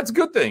 But that's a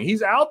good thing.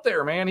 He's out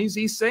there, man.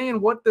 He's saying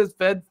what the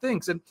Fed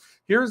thinks. And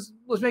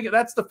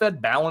that's the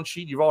Fed balance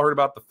sheet. You've all heard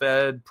about the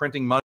Fed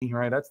printing money,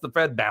 right? That's the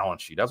Fed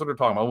balance sheet. That's what they're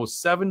talking about.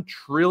 Almost $7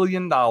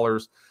 trillion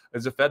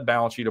is a Fed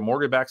balance sheet of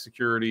mortgage-backed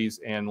securities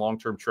and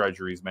long-term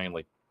treasuries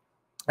mainly.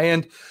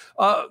 And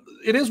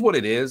it is what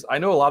it is. I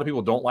know a lot of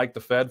people don't like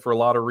the Fed for a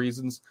lot of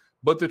reasons,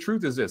 but the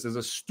truth is this: as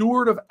a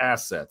steward of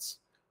assets,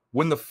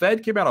 when the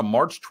Fed came out on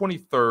March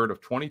 23rd of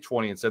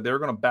 2020 and said they were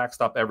going to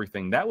backstop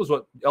everything, that was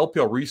what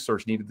LPL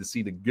Research needed to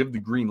see to give the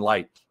green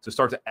light to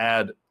start to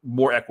add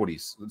more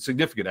equities,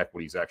 significant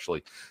equities,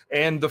 actually.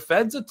 And the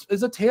Fed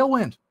is a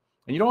tailwind.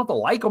 And you don't have to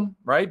like them,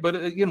 right? But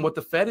again, what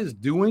the Fed is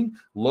doing,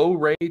 low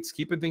rates,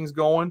 keeping things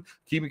going,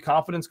 keeping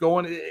confidence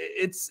going,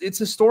 it's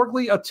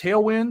historically a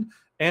tailwind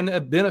and a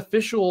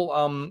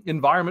beneficial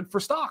environment for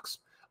stocks.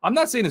 I'm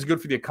not saying it's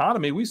good for the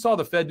economy. We saw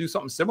the Fed do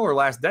something similar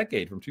last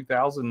decade, from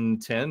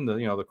 2010,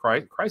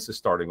 the crisis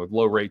starting with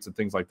low rates and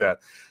things like that.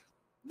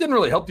 Didn't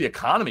really help the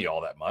economy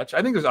all that much.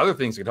 I think there's other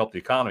things that could help the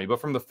economy.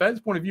 But from the Fed's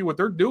point of view, what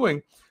they're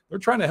doing, they're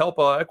trying to help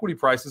equity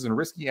prices and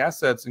risky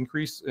assets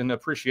increase in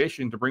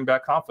appreciation to bring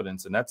back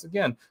confidence. And that's,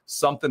 again,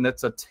 something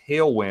that's a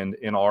tailwind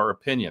in our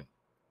opinion.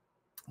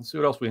 Let's see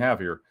what else we have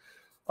here.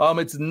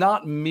 It's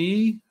not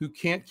me who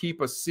can't keep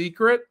a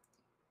secret.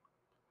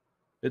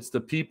 It's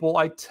the people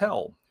I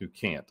tell who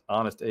can't.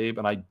 Honest Abe.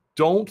 And I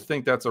don't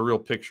think that's a real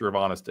picture of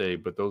Honest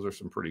Abe, but those are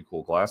some pretty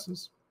cool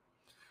glasses.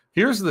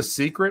 Here's the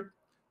secret.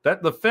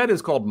 That the Fed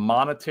is called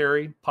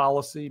monetary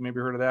policy. Maybe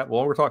you heard of that?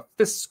 Well, we're talking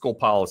fiscal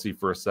policy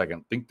for a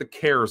second. Think the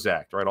CARES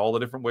Act, right? All the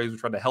different ways we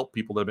try to help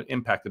people that have been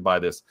impacted by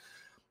this.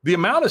 The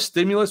amount of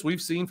stimulus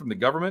we've seen from the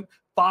government,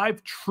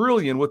 $5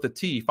 trillion with a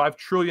T, $5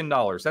 trillion.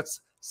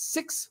 That's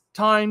 6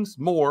 times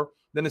more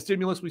than the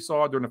stimulus we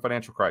saw during the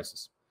financial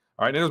crisis.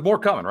 All right, and there's more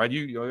coming, right?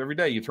 You every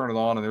day you turn it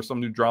on and there's some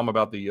new drama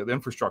about the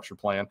infrastructure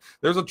plan.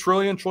 There's $1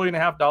 trillion,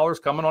 $1.5 trillion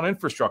coming on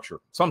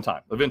infrastructure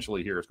sometime.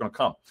 Eventually here, it's going to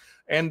come.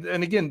 And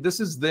again, this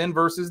is then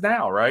versus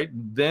now, right?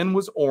 Then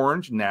was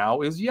orange,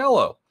 now is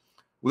yellow.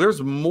 Well,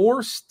 there's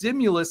more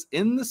stimulus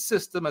in the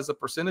system as a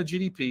percent of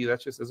GDP,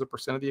 that's just as a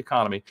percent of the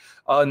economy,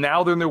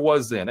 now than there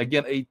was then.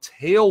 Again, a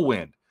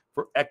tailwind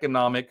for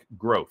economic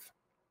growth.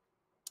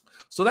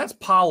 So that's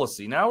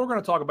policy. Now we're going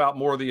to talk about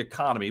more of the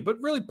economy, but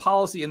really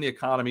policy and the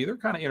economy, they're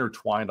kind of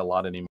intertwined a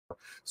lot anymore.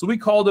 So we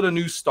called it a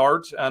new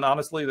start. And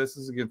honestly, this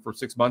is again for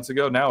 6 months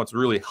ago. Now it's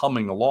really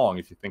humming along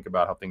if you think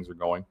about how things are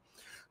going.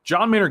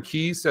 John Maynard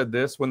Keynes said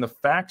this: when the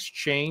facts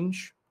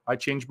change, I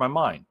change my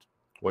mind.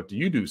 What do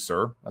you do,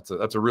 sir?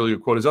 That's a really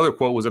good quote. His other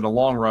quote was, in the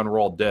long run, we're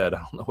all dead. I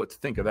don't know what to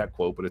think of that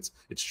quote, but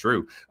it's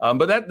true.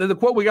 But the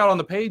quote we got on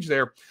the page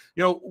there,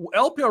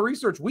 LPL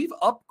Research, we've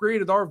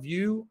upgraded our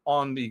view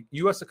on the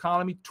U.S.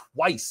 economy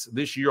twice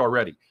this year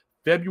already,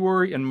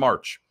 February and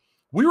March.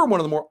 We were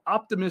one of the more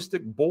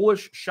optimistic,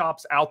 bullish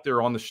shops out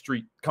there on the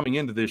street coming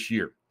into this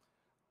year.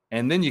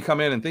 And then you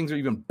come in and things are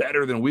even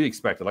better than we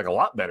expected, like a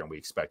lot better than we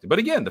expected. But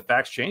again, the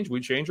facts change. We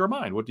change our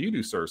mind. What do you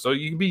do, sir? So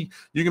you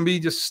can be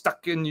just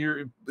stuck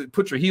in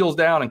put your heels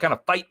down and kind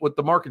of fight what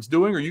the market's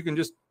doing, or you can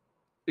just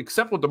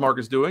accept what the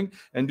market's doing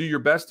and do your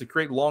best to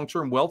create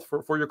long-term wealth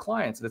for your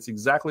clients. That's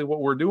exactly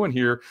what we're doing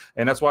here.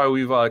 And that's why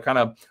we've kind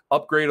of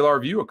upgraded our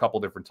view a couple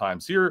different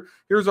times.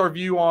 Here's our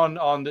view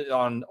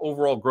on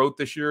overall growth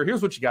this year.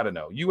 Here's what you got to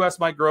know. U.S.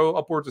 might grow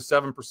upwards of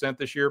 7%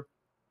 this year.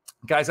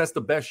 Guys, that's the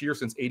best year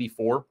since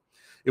 '84.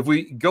 If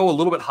we go a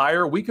little bit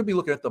higher, we could be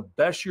looking at the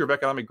best year of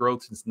economic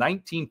growth since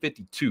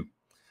 1952.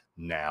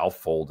 Now,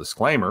 full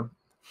disclaimer,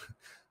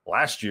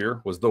 Last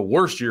year was the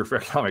worst year for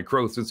economic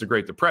growth since the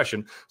Great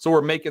Depression. So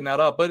we're making that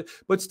up.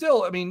 But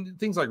still, I mean,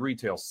 things like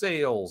retail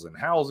sales and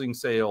housing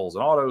sales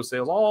and auto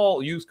sales,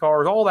 all used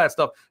cars, all that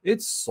stuff,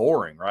 it's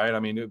soaring, right? I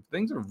mean,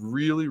 things have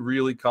really,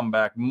 really come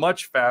back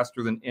much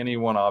faster than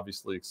anyone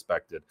obviously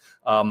expected.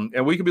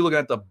 And we could be looking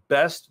at the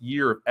best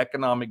year of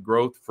economic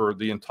growth for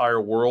the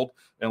entire world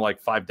in like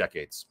 5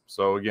 decades.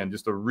 So again,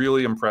 just a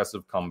really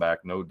impressive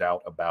comeback, no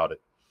doubt about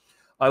it.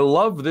 I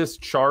love this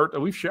chart.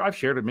 I've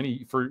shared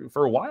it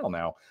for a while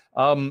now.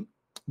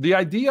 The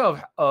idea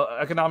of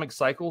economic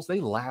cycles, they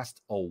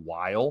last a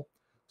while.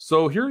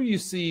 So here you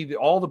see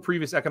all the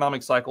previous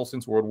economic cycles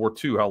since World War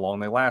II, how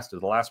long they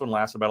lasted. The last one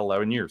lasted about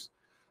 11 years.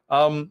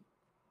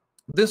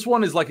 This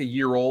one is like a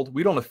year old.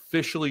 We don't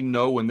officially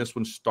know when this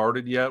one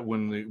started yet,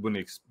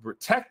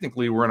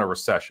 technically we're in a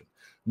recession.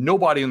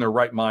 Nobody in their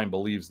right mind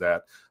believes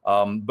that.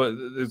 But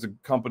there's a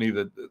company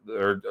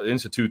or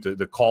institute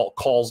that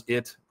calls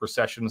it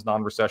recessions,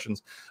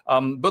 non-recessions.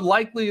 But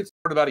likely it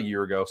started about a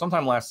year ago,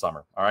 sometime last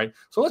summer. All right.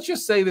 So let's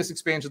just say this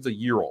expansion's a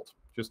year old.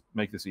 Just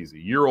make this easy.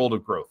 A year old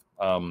of growth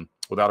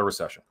without a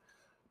recession.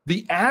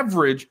 The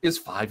average is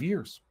 5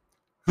 years.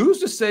 Who's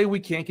to say we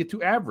can't get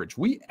to average?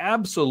 We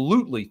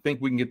absolutely think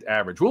we can get to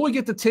average. Will we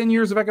get to 10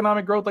 years of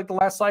economic growth like the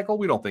last cycle?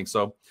 We don't think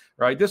so,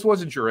 right? This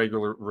wasn't your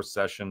regular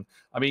recession.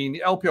 I mean,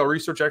 LPL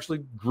Research actually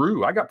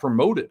grew. I got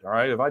promoted, all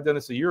right? If I'd done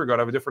this a year ago, I'd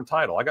have a different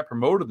title. I got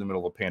promoted in the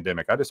middle of a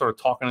pandemic. I just started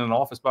talking in an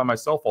office by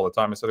myself all the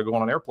time instead of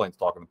going on airplanes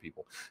talking to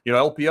people. You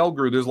know, LPL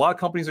grew. There's a lot of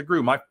companies that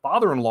grew. My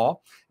father-in-law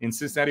in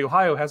Cincinnati,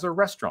 Ohio, has a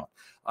restaurant.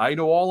 I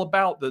know all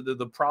about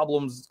the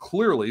problems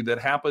clearly that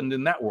happened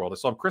in that world. I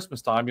saw him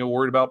Christmas time,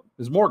 worried about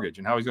his mortgage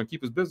and how he's going to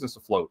keep his business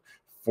afloat.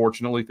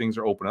 Fortunately, things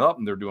are opening up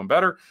and they're doing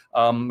better.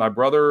 My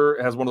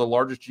brother has one of the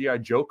largest G.I.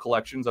 Joe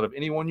collections out of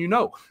anyone you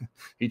know.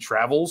 He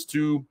travels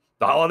to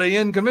the Holiday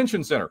Inn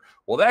Convention Center.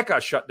 Well, that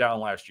got shut down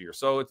last year.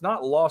 So it's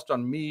not lost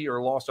on me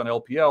or lost on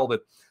LPL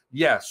that,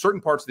 yeah, certain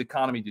parts of the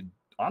economy did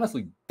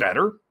honestly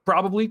better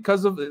probably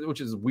because of,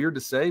 which is weird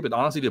to say, but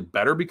honestly did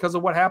better because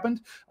of what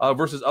happened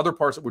versus other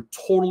parts that were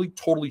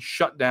totally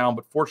shut down,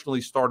 but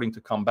fortunately starting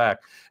to come back.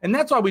 And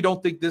that's why we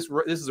don't think this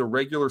is a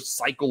regular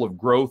cycle of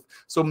growth.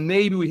 So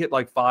maybe we hit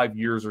like 5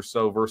 years or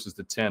so versus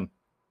the 10.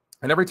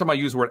 And every time I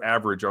use the word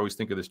average, I always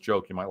think of this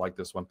joke. You might like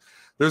this one.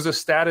 There's a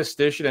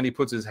statistician and he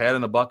puts his head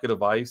in a bucket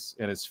of ice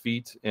and his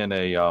feet in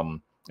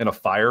a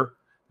fire.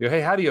 You go,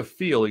 hey, how do you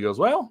feel? He goes,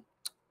 well,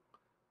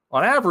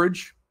 on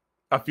average,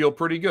 I feel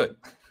pretty good.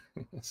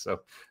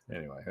 So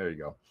anyway, there you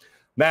go.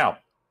 Now,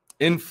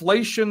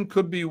 inflation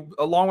could be,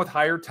 along with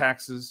higher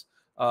taxes,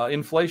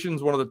 inflation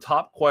is one of the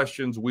top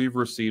questions we've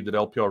received at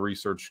LPL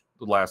Research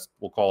the last,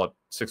 we'll call it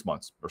 6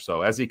 months or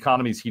so, as the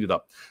economy's heated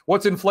up.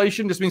 What's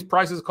inflation? Just means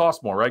prices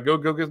cost more, right? Go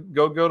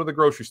to the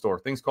grocery store.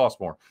 Things cost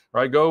more,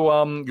 right?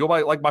 Go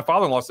buy, like my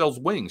father-in-law sells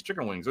wings,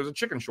 chicken wings. There's a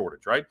chicken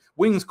shortage, right?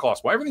 Wings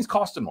cost more. Everything's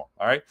costing more,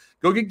 all right?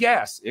 Go get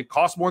gas. It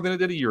costs more than it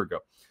did a year ago.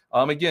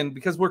 Again,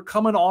 because we're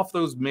coming off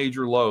those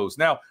major lows.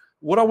 Now,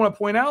 what I want to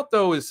point out,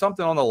 though, is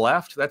something on the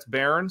left. That's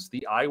Barron's,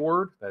 the I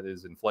word. That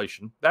is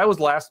inflation. That was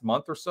last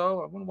month or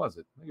so. When was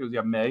it? I think it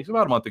was May. It's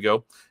about a month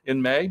ago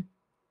in May.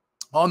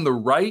 On the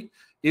right,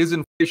 is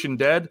inflation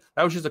dead?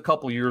 That was just a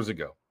couple years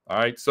ago. All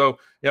right. So,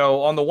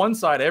 on the one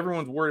side,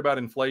 everyone's worried about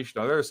inflation.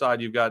 On the other side,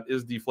 you've got,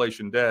 is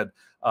deflation dead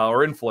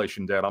or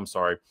inflation dead? I'm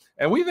sorry.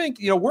 And we think,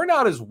 we're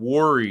not as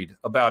worried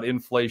about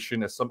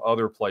inflation as some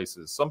other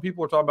places. Some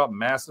people are talking about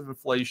massive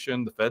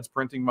inflation, the Fed's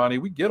printing money.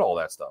 We get all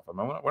that stuff. I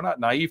mean, we're not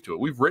naive to it.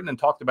 We've written and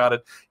talked about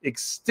it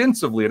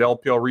extensively at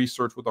LPL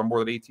Research with our more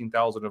than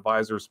 18,000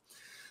 advisors.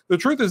 The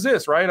truth is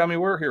this, right? I mean,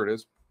 here it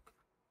is.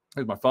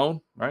 Here's my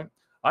phone, right?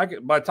 By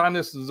the time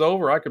this is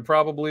over, I could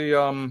probably,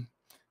 oh,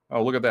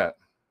 look at that.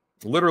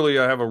 Literally,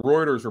 I have a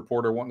Reuters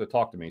reporter wanting to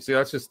talk to me. See,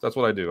 that's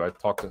what I do.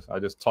 I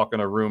just talk in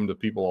a room to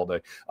people all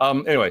day.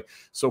 Anyway,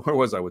 so where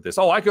was I with this?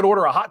 Oh, I could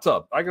order a hot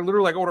tub. I could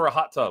literally order a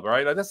hot tub,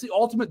 right? That's the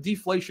ultimate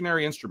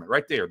deflationary instrument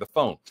right there, the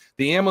phone,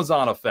 the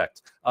Amazon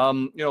effect.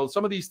 Some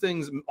of these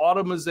things,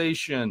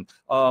 automation,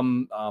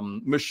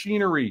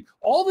 machinery,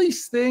 all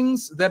these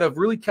things that have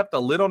really kept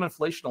the lid on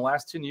inflation the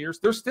last 10 years,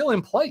 they're still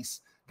in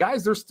place.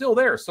 Guys, they're still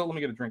there. So let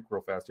me get a drink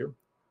real fast here.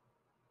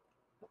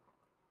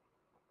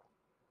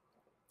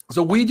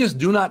 So we just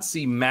do not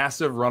see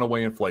massive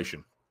runaway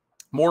inflation.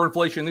 More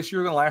inflation this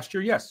year than last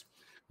year? Yes.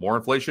 More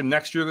inflation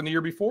next year than the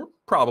year before?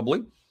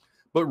 Probably.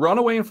 But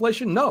runaway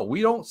inflation? No,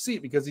 we don't see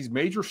it because these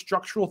major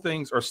structural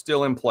things are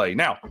still in play.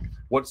 Now,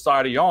 what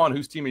side are you on?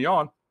 Whose team are you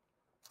on?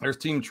 There's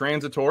team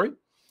transitory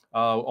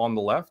on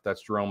the left.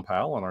 That's Jerome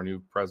Powell and our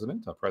new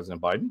president,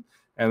 President Biden.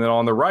 And then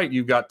on the right,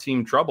 you've got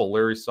team trouble,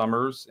 Larry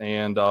Summers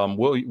and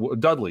Williams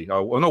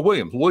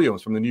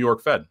from the New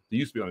York Fed. They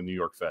used to be on the New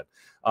York Fed.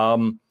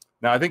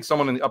 Now, I think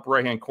someone in the upper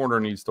right-hand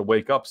corner needs to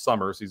wake up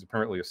Summers. He's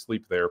apparently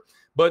asleep there.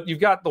 But you've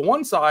got the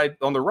one side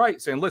on the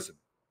right saying, listen,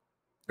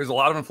 there's a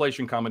lot of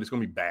inflation coming. It's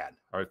going to be bad.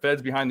 All right,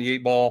 Fed's behind the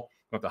 8 ball.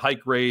 We have to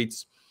hike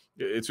rates.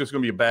 It's just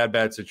going to be a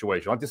bad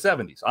situation. Like the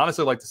 70s.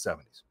 Honestly, like the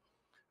 70s.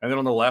 And then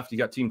on the left, you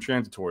got team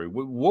transitory.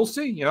 We'll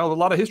see. A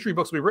lot of history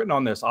books will be written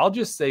on this. I'll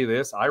just say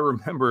this. I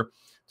remember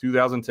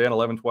 2010,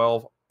 11,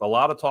 12. A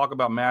lot of talk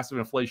about massive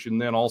inflation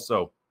then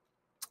also.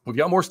 We've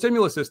got more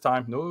stimulus this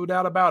time, no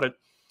doubt about it.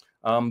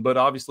 But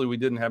obviously we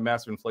didn't have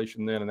massive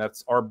inflation then, and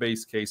that's our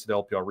base case at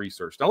LPL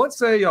Research. Now let's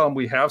say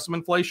we have some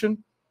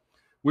inflation.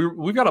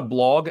 We've got a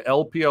blog,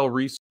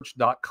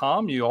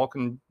 lplresearch.com. You all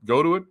can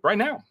go to it right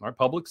now, our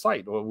public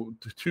site.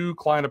 2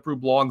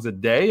 client-approved blogs a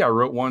day. I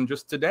wrote one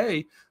just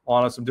today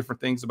on some different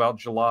things about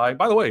July.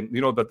 By the way, you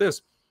know about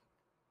this.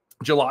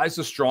 July is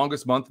the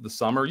strongest month of the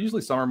summer.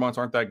 Usually summer months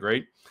aren't that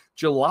great.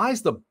 July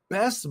is the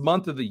best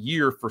month of the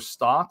year for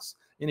stocks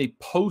in a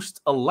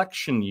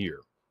post-election year.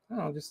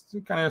 Just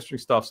kind of interesting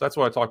stuff. So that's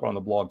what I talk about on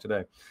the blog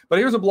today. But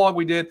here's a blog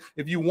we did.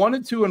 If you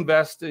wanted to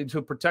invest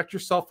to protect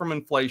yourself from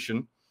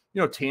inflation,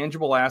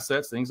 tangible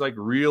assets, things like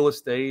real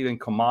estate and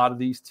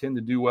commodities tend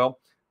to do well.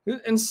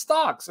 And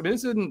stocks, I mean,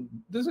 this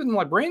isn't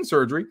like brain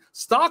surgery.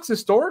 Stocks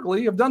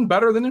historically have done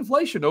better than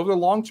inflation over the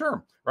long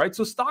term, right?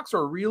 So stocks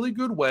are a really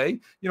good way.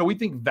 We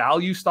think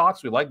value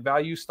stocks. We like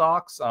value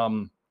stocks.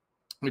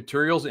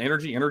 Materials,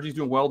 energy is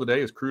doing well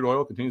today as crude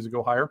oil continues to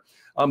go higher.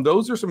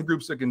 Those are some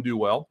groups that can do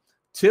well.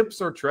 Tips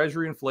are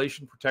treasury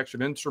inflation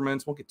protection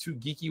instruments. Won't get too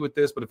geeky with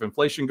this, but if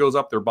inflation goes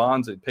up, their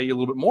bonds, they pay you a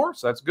little bit more,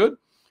 so that's good.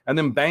 And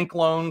then bank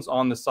loans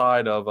on the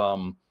side of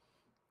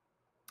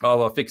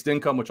a fixed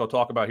income, which I'll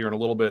talk about here in a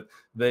little bit.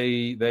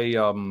 They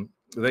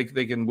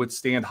can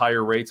withstand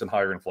higher rates and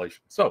higher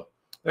inflation. So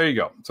there you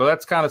go. So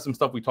that's kind of some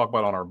stuff we talk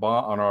about on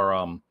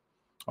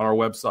our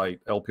website,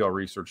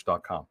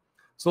 lplresearch.com.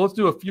 So let's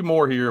do a few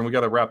more here, and we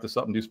got to wrap this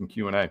up and do some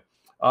Q&A.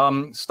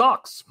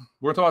 Stocks.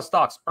 We're going to talk about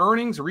stocks.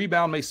 Earnings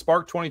rebound may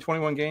spark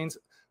 2021 gains.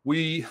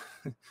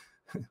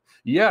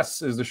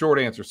 Yes is the short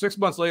answer. 6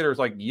 months later, it's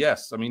like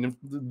yes. I mean,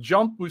 the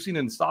jump we've seen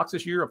in stocks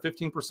this year of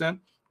 15%,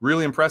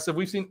 really impressive.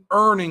 We've seen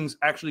earnings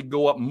actually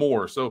go up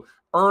more. So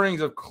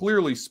earnings have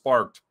clearly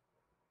sparked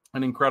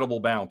an incredible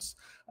bounce.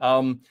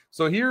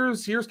 So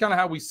here's kind of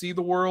how we see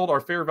the world.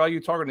 Our fair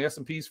value target in the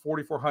S&P is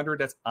 4,400.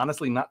 That's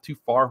honestly not too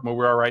far from where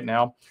we are right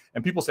now.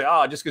 And people say,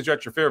 just because you're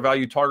at your fair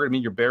value target, I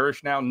mean, you're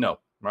bearish now. No,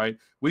 right?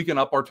 We can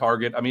up our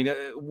target. I mean,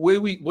 the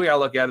way I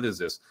look at it is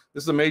this.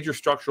 This is a major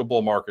structural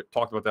bull market.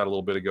 Talked about that a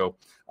little bit ago.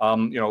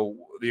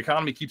 The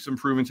economy keeps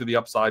improving to the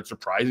upside,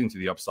 surprising to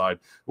the upside.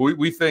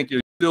 We think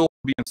it's still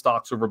be in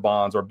stocks over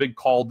bonds. Our big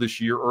call this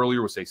year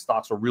earlier was say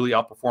stocks will really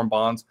outperform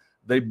bonds.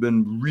 They've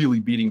been really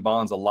beating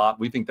bonds a lot.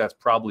 We think that's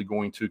probably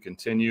going to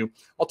continue.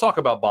 I'll talk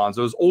about bonds.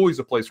 There's always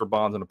a place for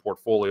bonds in a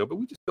portfolio, but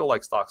we just feel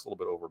like stocks a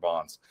little bit over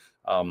bonds.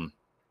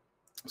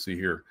 See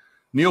here.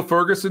 Neil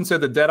Ferguson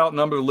said the debt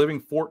outnumber the living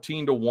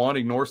 14-1.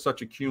 Ignore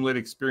such accumulated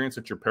experience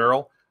at your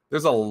peril.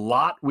 There's a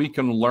lot we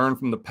can learn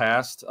from the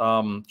past.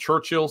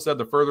 Churchill said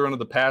the further into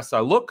the past I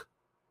look,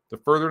 the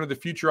further into the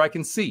future I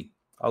can see.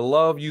 I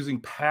love using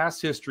past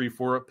history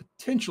for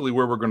potentially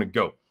where we're going to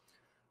go.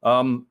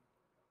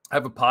 I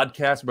have a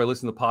podcast. Everybody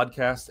listen to the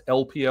podcast,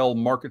 LPL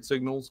Market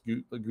Signals,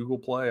 Google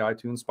Play,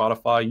 iTunes,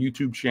 Spotify,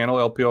 YouTube channel,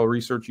 LPL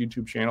Research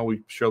YouTube channel.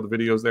 We show the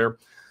videos there.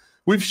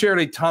 We've shared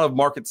a ton of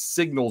market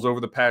signals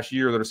over the past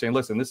year that are saying,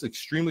 listen, this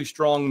extremely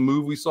strong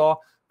move we saw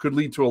could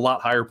lead to a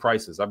lot higher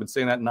prices. I've been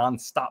saying that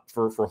nonstop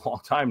for a long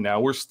time now.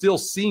 We're still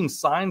seeing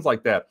signs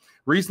like that.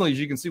 Recently, as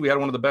you can see, we had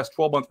one of the best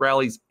 12-month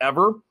rallies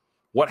ever.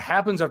 What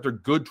happens after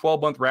good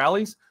 12-month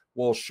rallies?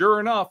 Well, sure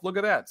enough, look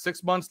at that.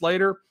 6 months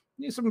later,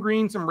 some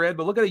green, some red,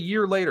 but look at a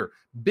year later.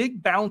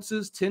 Big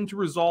bounces tend to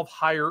resolve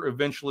higher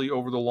eventually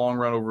over the long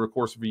run, over the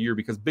course of a year,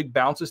 because big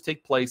bounces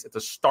take place at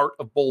the start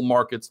of bull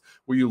markets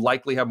where you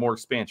likely have more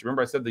expansion.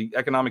 Remember I said the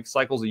economic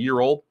cycle is a year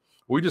old?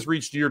 We just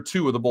reached year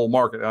 2 of the bull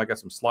market, and I got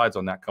some slides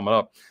on that coming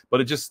up. But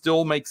it just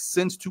still makes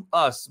sense to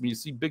us when you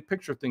see big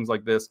picture things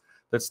like this,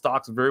 that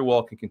stocks very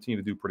well can continue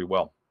to do pretty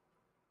well.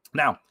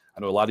 Now,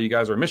 I know a lot of you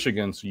guys are in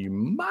Michigan, so you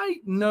might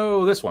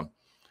know this one.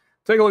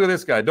 Take a look at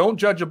this guy. Don't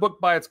judge a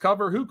book by its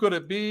cover. Who could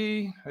it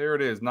be? There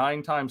it is.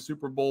 9-time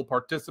Super Bowl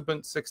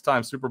participant,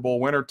 6-time Super Bowl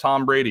winner,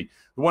 Tom Brady.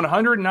 The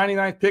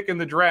 199th pick in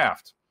the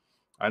draft.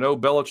 I know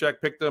Belichick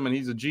picked him, and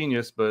he's a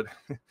genius, but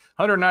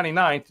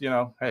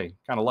 199th, hey,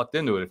 kind of lucked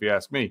into it if you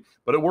ask me.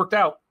 But it worked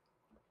out.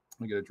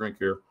 Let me get a drink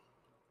here.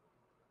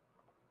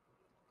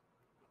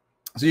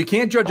 So you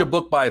can't judge a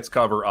book by its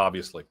cover,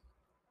 obviously.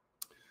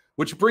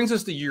 Which brings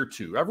us to year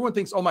 2. Everyone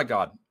thinks, oh, my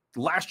God.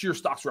 Last year,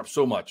 stocks were up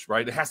so much,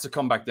 right? It has to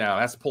come back down.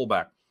 It has to pull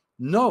back.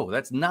 No,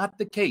 that's not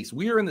the case.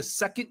 We are in the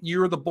second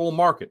year of the bull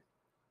market.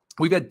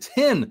 We've had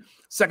 10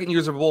 second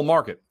years of a bull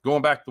market.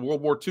 Going back to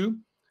World War II,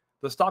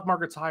 the stock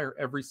market's higher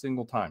every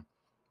single time.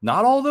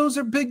 Not all those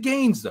are big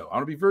gains, though. I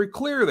want to be very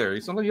clear there.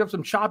 Sometimes you have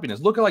some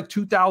choppiness. Look at like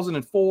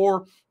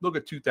 2004. Look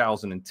at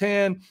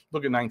 2010.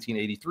 Look at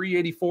 1983,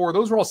 84.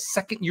 Those are all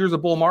second years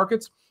of bull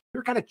markets.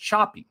 They're kind of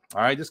choppy,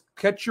 all right? Just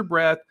catch your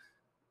breath.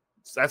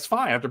 That's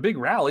fine. After big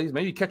rallies,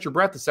 maybe you catch your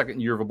breath the second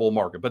year of a bull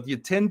market, but you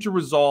tend to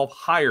resolve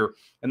higher.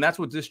 And that's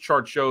what this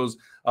chart shows,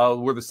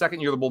 where the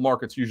second year of the bull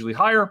market's usually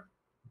higher.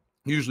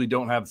 Usually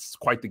don't have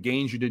quite the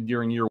gains you did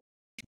during year one,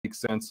 which makes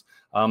sense.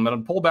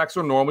 And pullbacks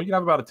are normal. You can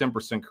have about a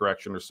 10%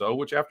 correction or so,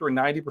 which after a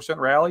 90%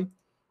 rally,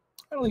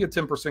 I don't think a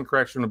 10%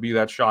 correction would be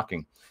that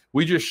shocking.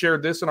 We just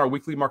shared this in our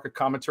weekly market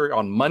commentary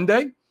on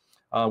Monday.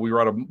 We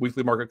write a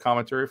weekly market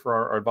commentary for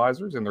our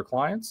advisors and their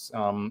clients.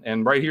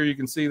 And right here, you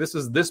can see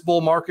this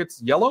bull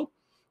market's yellow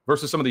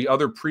versus some of the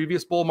other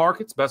previous bull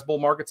markets, best bull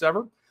markets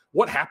ever.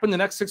 What happened the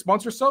next 6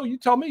 months or so? You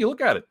tell me. You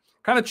look at it.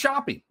 Kind of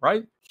choppy,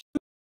 right?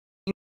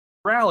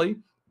 Rally,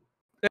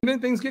 and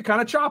then things get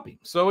kind of choppy.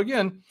 So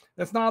again,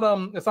 it's not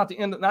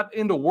the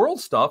end of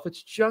world stuff.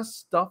 It's just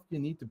stuff you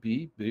need to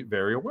be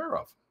very aware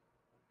of.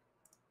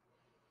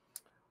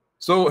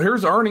 So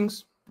here's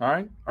earnings. All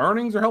right.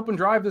 Earnings are helping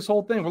drive this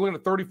whole thing. We're looking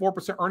at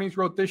 34% earnings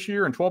growth this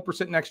year and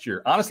 12% next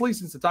year. Honestly,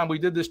 since the time we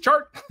did this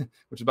chart,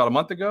 which is about a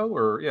month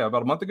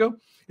ago,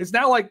 it's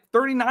now like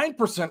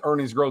 39%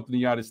 earnings growth in the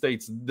United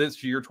States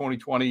this year,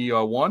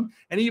 2021,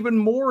 and even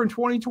more in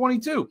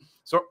 2022.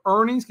 So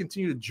earnings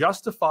continue to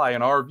justify,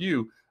 in our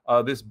view,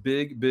 this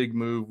big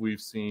move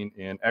we've seen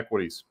in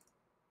equities.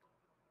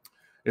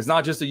 It's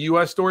not just a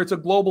U.S. story. It's a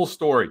global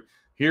story.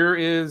 Here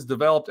is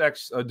developed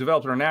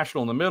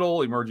international in the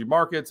middle, emerging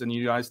markets, and the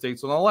United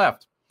States on the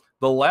left.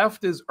 The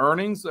left is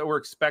earnings that were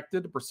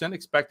expected, the percent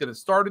expected at the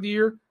start of the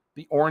year.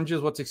 The orange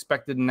is what's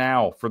expected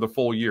now for the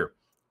full year.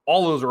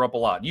 All those are up a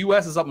lot.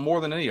 U.S. is up more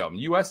than any of them.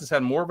 U.S. has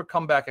had more of a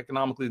comeback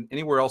economically than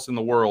anywhere else in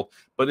the world,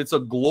 but it's a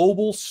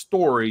global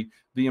story,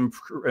 the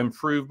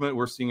improvement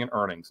we're seeing in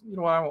earnings. You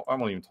know, I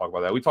won't even talk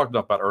about that. We talked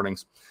enough about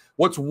earnings.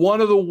 What's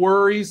one of the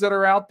worries that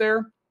are out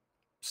there?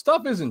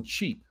 Stuff isn't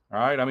cheap. All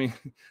right. I mean,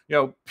 you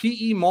know,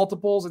 PE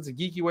multiples, it's a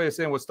geeky way of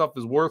saying what stuff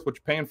is worth, what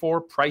you're paying for,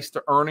 price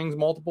to earnings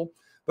multiple.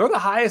 They're the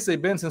highest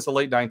they've been since the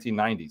late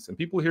 1990s. And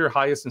people hear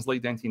highest since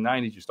late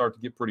 1990s, you start to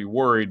get pretty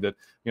worried that,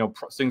 you know,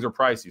 things are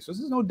pricey. So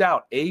this is no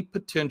doubt a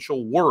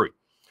potential worry.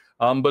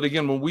 But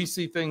again, when we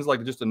see things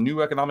like just a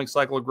new economic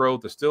cycle of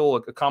growth, there's still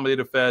a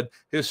accommodative Fed,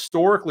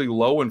 historically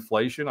low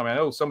inflation. I mean, I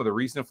know some of the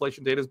recent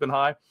inflation data has been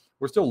high.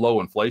 We're still low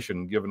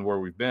inflation given where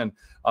we've been.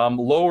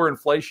 Lower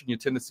inflation, you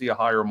tend to see a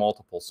higher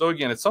multiple. So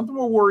again, it's something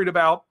we're worried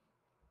about.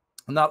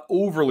 I'm not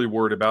overly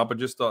worried about, but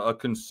just a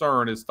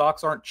concern is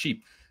stocks aren't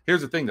cheap.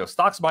 Here's the thing, though.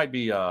 Stocks might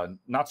be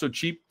not so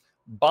cheap.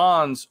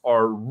 Bonds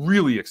are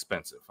really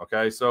expensive,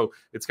 okay? So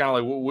it's kind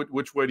of like,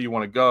 which way do you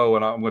want to go?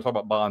 And I'm going to talk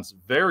about bonds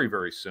very,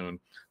 very soon.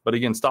 But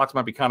again, stocks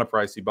might be kind of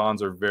pricey.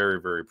 Bonds are very,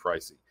 very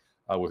pricey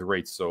with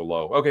rates so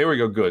low. Okay, here we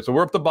go. Good. So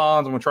we're up to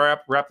bonds. I'm going to try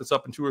to wrap this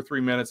up in 2 or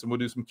 3 minutes, and we'll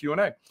do some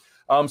Q&A.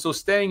 So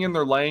staying in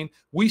their lane,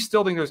 we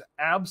still think there's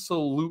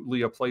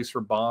absolutely a place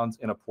for bonds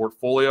in a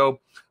portfolio.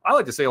 I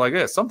like to say like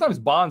this. Sometimes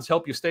bonds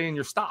help you stay in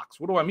your stocks.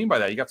 What do I mean by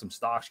that? You got some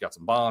stocks, you got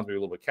some bonds, maybe a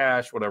little bit of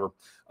cash, whatever.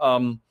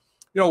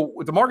 You know,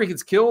 if the market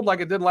gets killed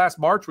like it did last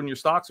March when your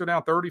stocks are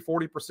down 30,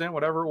 40%,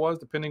 whatever it was,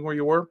 depending where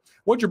you were,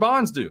 what'd your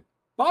bonds do?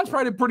 Bonds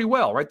probably did pretty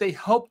well, right? They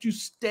helped you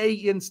stay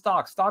in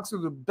stocks. Stocks are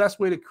the best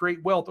way to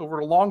create wealth over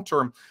the long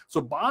term.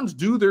 So bonds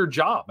do their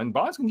job, and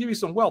bonds can give you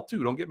some wealth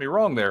too. Don't get me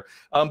wrong there.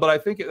 But I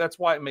think that's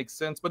why it makes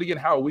sense. But again,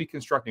 how are we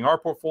constructing our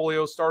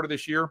portfolio? Started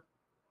this year,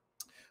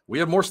 we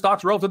have more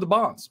stocks relative to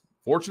bonds.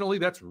 Fortunately,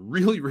 that's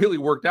really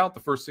worked out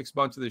the first 6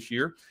 months of this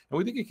year, and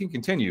we think it can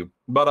continue.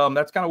 But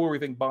that's kind of where we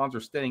think bonds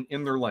are staying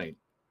in their lane.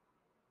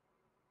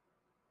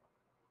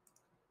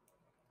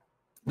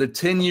 The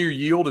 10-year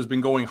yield has been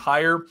going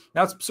higher.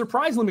 Now, it's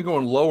surprisingly been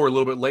going lower a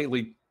little bit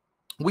lately.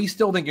 We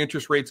still think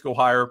interest rates go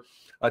higher,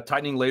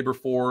 tightening labor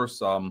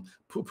force,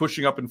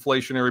 pushing up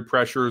inflationary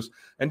pressures.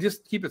 And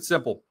just keep it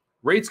simple.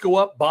 Rates go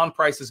up, bond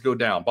prices go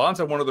down. Bonds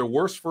had one of their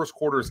worst first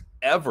quarters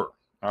ever,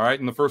 all right,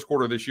 in the first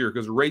quarter of this year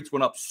because rates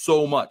went up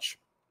so much.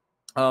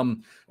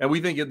 And we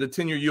think the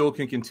 10-year yield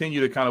can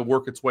continue to kind of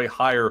work its way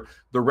higher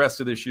the rest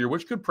of this year,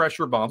 which could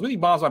pressure bonds. We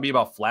think bonds might be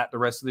about flat the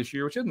rest of this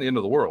year, which isn't the end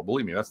of the world.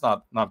 Believe me, that's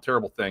not a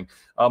terrible thing.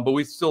 But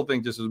we still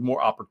think this is more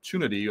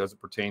opportunity as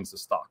it pertains to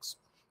stocks.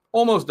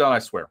 Almost done, I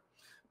swear.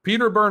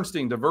 Peter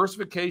Bernstein,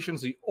 diversification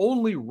is the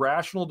only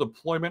rational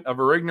deployment of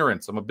our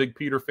ignorance. I'm a big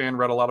Peter fan,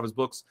 read a lot of his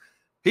books.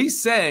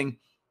 He's saying,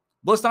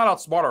 let's not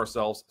outsmart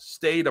ourselves.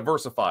 Stay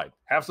diversified.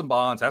 Have some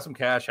bonds, have some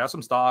cash, have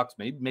some stocks,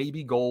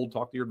 maybe gold.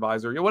 Talk to your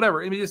advisor, you know,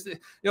 whatever. I mean, just, you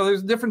know,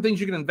 there's different things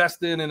you can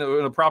invest in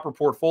a proper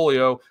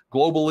portfolio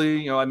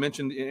globally. You know, I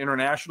mentioned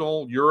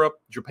international, Europe,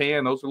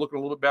 Japan. Those are looking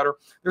a little bit better.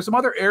 There's some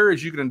other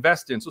areas you can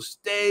invest in. So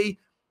stay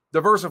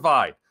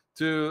diversified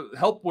to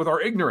help with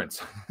our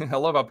ignorance. I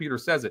love how Peter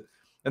says it.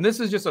 And this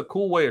is just a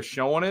cool way of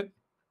showing it.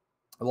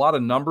 A lot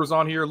of numbers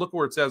on here. Look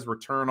where it says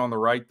return on the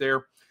right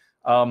there.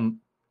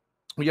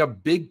 We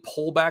have big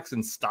pullbacks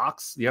in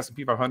stocks, the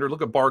S&P 500.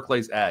 Look at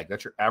Barclays Ag.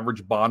 That's your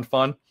average bond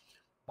fund.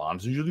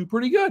 Bonds usually do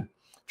pretty good.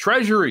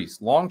 Treasuries,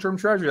 long-term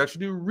treasuries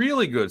actually do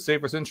really good.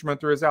 Safest instrument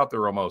there is out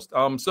there almost.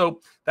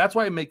 So that's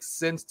why it makes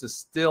sense to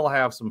still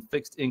have some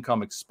fixed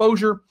income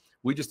exposure.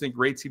 We just think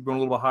rates keep going a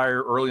little bit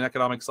higher early in the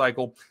economic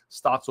cycle.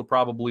 Stocks will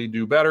probably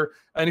do better.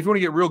 And if you want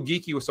to get real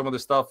geeky with some of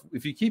this stuff,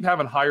 if you keep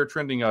having higher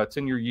trending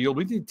 10-year yield,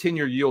 we think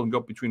 10-year yield can go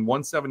up between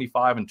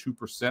 1.75 and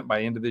 2% by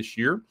the end of this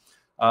year.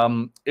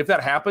 If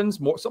that happens,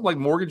 something like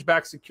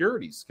mortgage-backed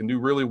securities can do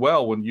really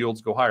well when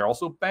yields go higher.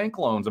 Also, bank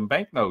loans and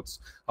bank notes,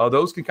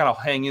 those can kind of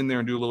hang in there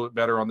and do a little bit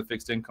better on the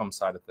fixed income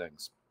side of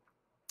things.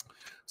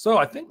 So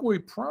I think we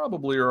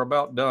probably are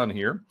about done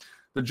here.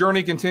 the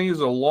journey continues.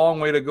 A long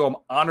way to go. I'm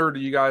honored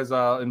you guys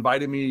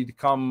invited me to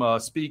come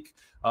speak.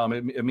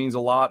 It means a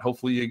lot.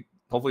 Hopefully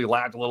you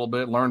laughed a little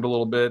bit, learned a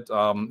little bit.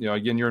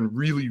 Again, you're in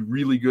really,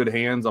 really good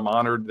hands. I'm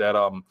honored that,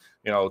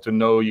 to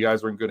know you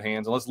guys are in good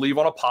hands. And let's leave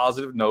on a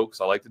positive note,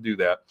 because I like to do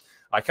that.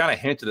 I kind of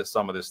hinted at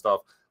some of this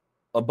stuff.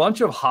 A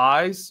bunch of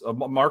highs,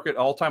 market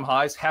all-time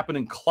highs, happen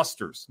in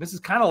clusters. This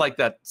is kind of like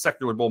that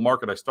secular bull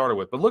market I started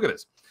with. But look at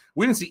this.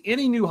 We didn't see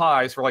any new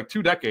highs for like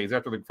 2 decades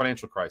after the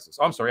financial crisis.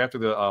 I'm sorry, after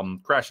the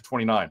crash of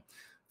 29.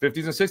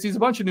 50s and 60s, a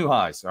bunch of new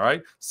highs, all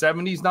right?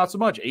 70s, not so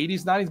much.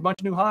 80s, 90s, a bunch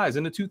of new highs.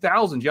 In the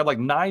 2000s, you had like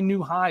 9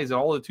 new highs in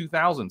all of the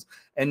 2000s.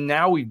 And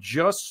now we've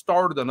just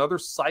started another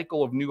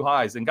cycle of new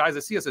highs. And guys,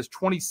 I see it says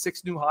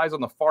 26 new highs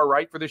on the far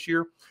right for this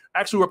year.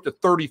 Actually, we're up to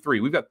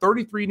 33. We've got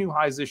 33 new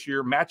highs this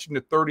year, matching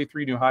the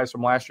 33 new highs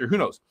from last year. Who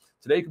knows?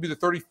 Today could be the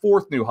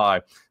 34th new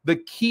high. The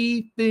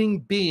key thing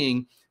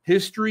being,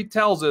 history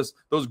tells us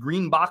those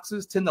green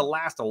boxes tend to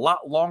last a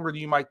lot longer than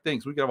you might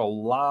think. So we could have a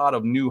lot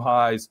of new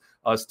highs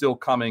still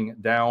coming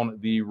down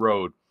the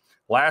road.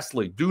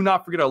 Lastly, do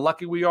not forget how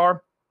lucky we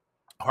are.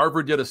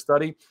 Harvard did a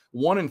study.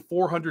 1 in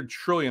 400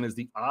 trillion is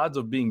the odds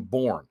of being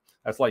born.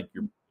 That's like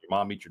your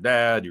mom meets your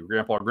dad, your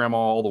grandpa or grandma,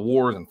 all the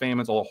wars and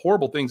famines, all the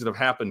horrible things that have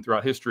happened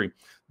throughout history.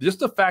 Just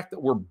the fact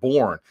that we're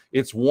born,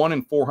 it's 1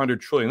 in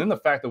 400 trillion. Then the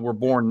fact that we're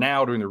born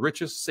now during the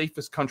richest,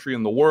 safest country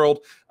in the world,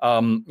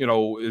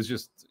 is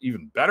just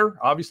even better.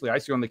 Obviously,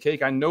 icing on the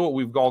cake. I know what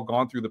we've all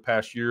gone through the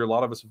past year. A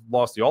lot of us have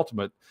lost the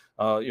ultimate,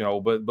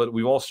 but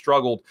we've all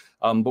struggled.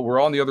 But we're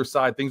on the other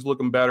side. Things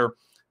looking better.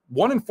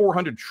 1 in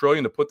 400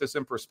 trillion, to put this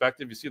in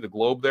perspective, you see the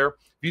globe there.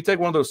 If you take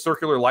one of those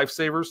circular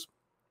lifesavers,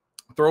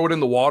 throw it in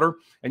the water,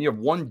 and you have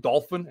one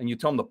dolphin, and you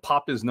tell him to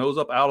pop his nose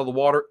up out of the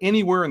water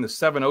anywhere in the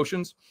 7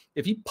 oceans,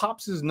 if he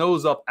pops his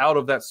nose up out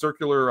of that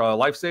circular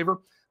lifesaver,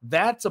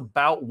 that's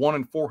about 1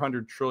 in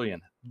 400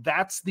 trillion.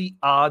 That's the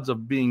odds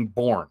of being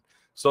born.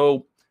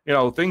 So,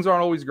 things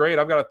aren't always great.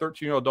 I've got a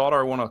 13-year-old daughter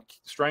I want to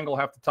strangle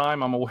half the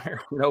time, I'm aware,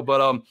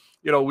 but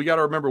we got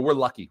to remember we're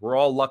lucky. We're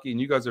all lucky,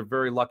 and you guys are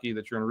very lucky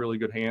that you're in really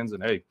good hands.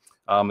 And hey,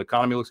 the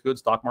economy looks good.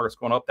 Stock market's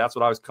going up. That's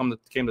what I was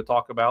came to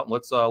talk about. And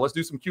let's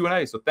do some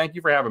Q&A. So thank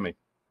you for having me.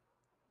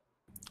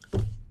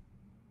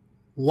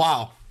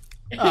 Wow.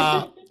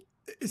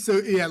 So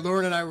yeah,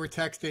 Lauren and I were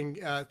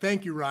texting.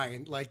 Thank you,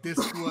 Ryan. Like, this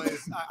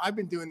was, I've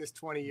been doing this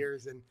 20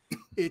 years, and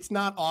it's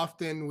not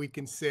often we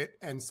can sit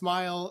and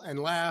smile and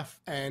laugh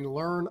and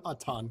learn a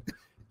ton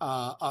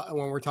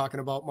when we're talking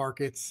about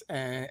markets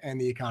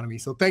and the economy.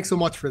 So thanks so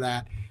much for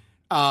that.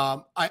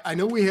 I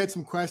know we had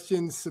some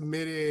questions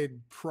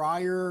submitted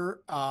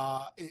prior.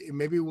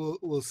 Maybe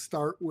we'll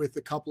start with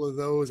a couple of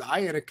those.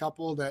 I had a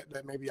couple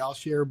that maybe I'll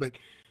share, but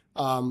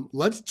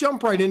let's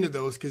jump right into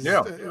those, because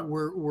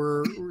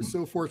we're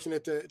so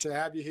fortunate to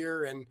have you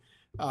here, and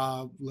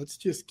let's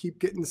just keep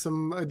getting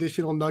some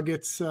additional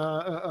nuggets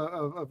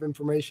of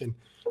information.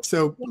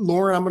 So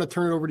Lauren, I'm going to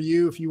turn it over to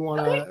you if you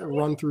want to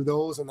run through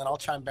those, and then I'll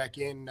chime back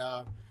in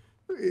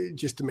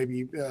just to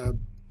maybe to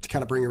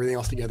kind of bring everything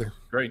else together.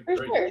 Great.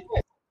 Sure.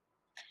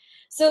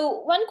 So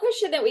one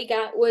question that we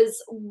got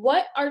was,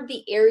 what are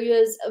the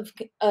areas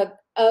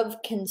of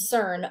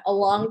concern a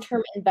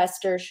long-term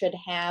investor should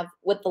have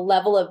with the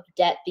level of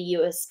debt the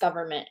U.S.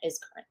 government is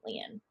currently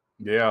in?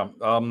 Yeah.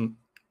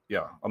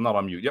 I'm not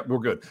on mute. Yep, we're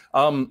good.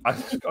 I'm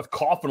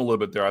coughing a little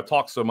bit there. I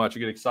talk so much, I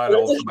get excited.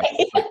 All of a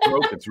sudden, my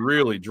throat gets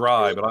really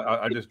dry, but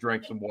I just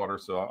drank some water,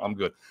 so I'm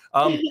good.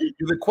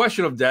 The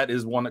question of debt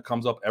is one that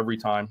comes up every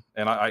time,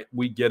 and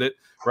we get it,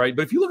 right?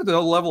 But if you look at the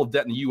level of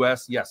debt in the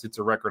U.S., yes, it's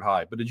a record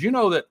high. But did you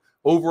know that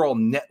overall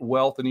net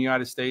wealth in the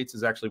United States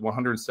is actually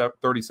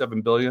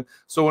 $137 billion?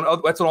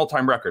 So that's an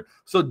all-time record.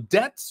 So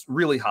debt's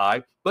really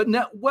high, but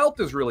net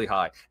wealth is really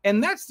high.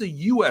 And that's the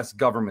U.S.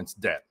 government's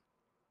debt.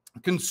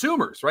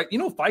 Consumers, right?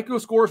 FICO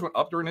scores went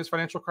up during this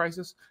financial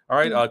crisis. All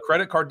right.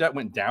 Credit card debt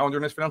went down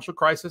during this financial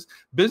crisis.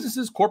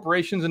 Businesses,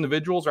 corporations,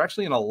 individuals are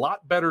actually in a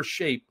lot better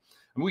shape.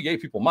 I mean, we gave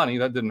people money.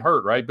 That didn't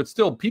hurt, right? But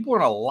still, people are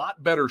in a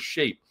lot better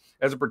shape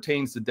as it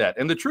pertains to debt.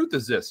 And the truth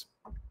is this: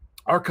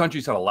 our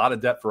country's had a lot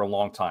of debt for a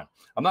long time.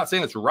 I'm not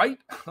saying it's right.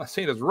 I'm not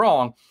saying it's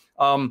wrong.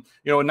 In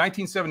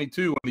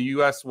 1972, when the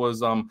U.S.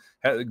 was on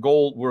the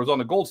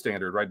gold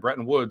standard, right?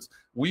 Bretton Woods,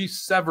 we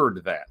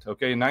severed that.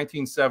 Okay, in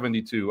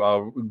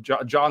 1972,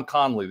 John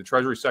Connally, the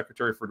Treasury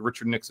Secretary for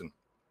Richard Nixon,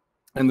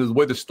 and the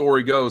way the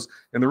story goes,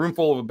 in the room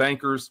full of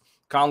bankers,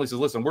 Connally says,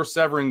 "Listen, we're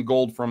severing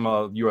gold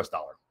from U.S.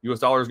 dollar. U.S.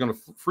 dollar is going to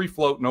free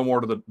float, no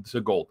more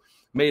to gold."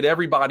 Made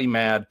everybody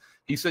mad.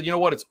 He said, "You know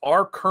what? It's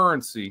our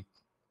currency,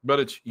 but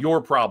it's your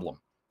problem."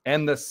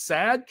 And the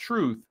sad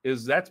truth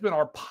is that's been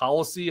our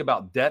policy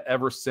about debt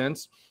ever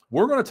since.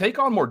 We're going to take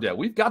on more debt.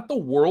 We've got the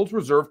world's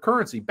reserve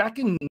currency. Back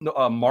in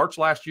March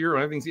last year,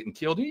 when everything's getting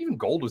killed, even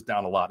gold was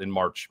down a lot in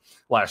March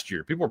last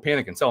year. People were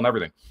panicking, selling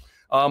everything.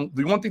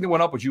 The one thing that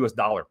went up was U.S.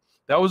 dollar.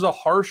 That was a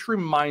harsh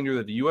reminder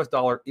that the U.S.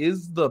 dollar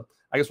is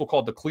I guess we'll call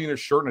it the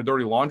cleanest shirt in a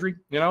dirty laundry,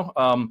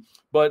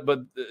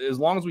 But as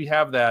long as we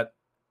have that,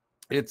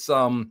 it's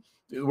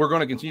we're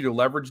going to continue to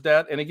leverage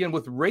debt. And again,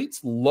 with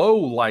rates low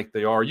like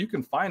they are, you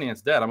can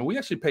finance debt. I mean, we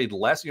actually paid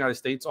less in the United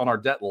States on our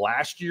debt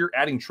last year,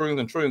 adding trillions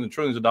and trillions and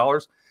trillions of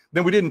dollars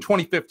than we did in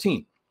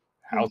 2015.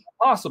 How's that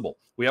possible?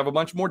 We have a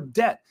bunch more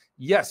debt.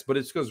 Yes, but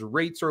it's because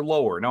rates are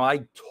lower. Now,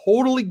 I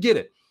totally get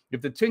it.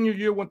 If the 10-year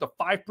yield went to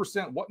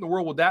 5%, what in the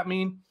world would that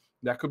mean?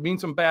 That could mean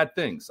some bad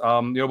things.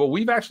 But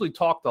we've actually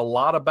talked a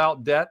lot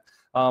about debt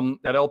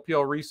at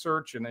LPL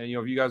Research. And,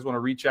 if you guys want to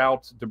reach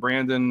out to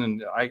Brandon,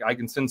 and I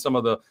can send some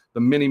of the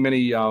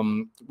many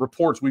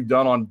reports we've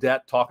done on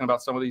debt, talking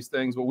about some of these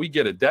things. But we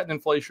get it. Debt and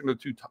inflation are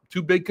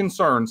two big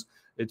concerns.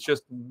 It's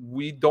just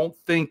we don't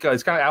think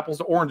it's kind of apples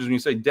to oranges when you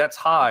say debt's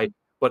high,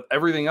 but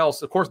everything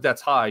else, of course,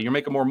 debt's high. You're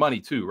making more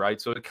money too,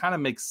 right? So it kind of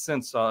makes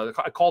sense. I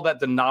call that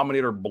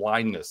denominator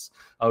blindness.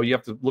 You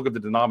have to look at the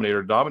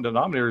denominator.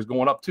 Denominator is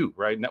going up too,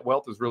 right? Net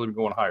wealth is really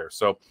going higher.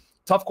 So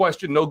tough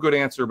question, no good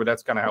answer, but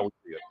that's kind of how we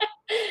see it.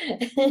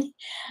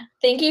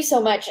 Thank you so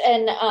much.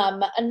 And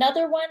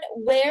another one,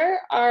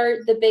 where are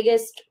the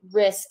biggest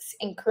risks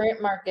in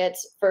current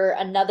markets for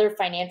another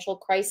financial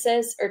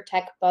crisis or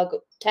tech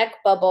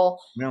bubble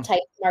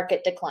type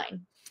market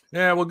decline?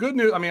 Yeah, well, good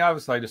news. I mean,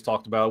 obviously, I just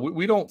talked about it.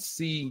 We don't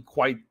see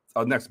quite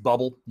a next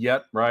bubble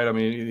yet, right? I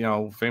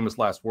mean, famous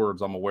last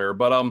words, I'm aware.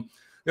 But,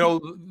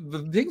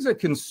 the things that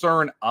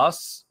concern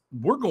us,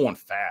 we're going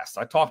fast.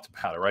 I talked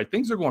about it, right?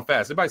 Things are going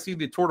fast. Everybody see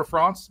the Tour de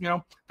France,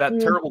 that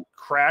terrible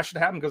crash that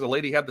happened because a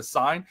lady had the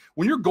sign?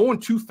 When you're going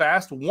too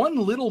fast, one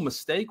little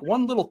mistake,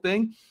 one little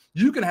thing,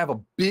 you can have a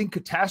big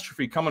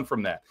catastrophe coming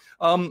from that.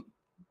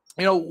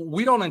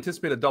 We don't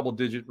anticipate a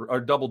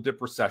double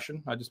dip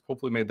recession. I just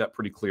hopefully made that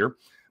pretty clear.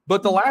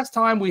 But the last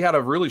time we had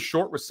a really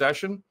short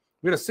recession,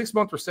 we had a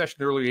 6-month recession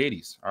in the early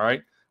 80s. All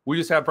right. We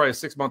just had probably a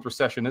 6-month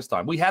recession this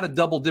time. We had a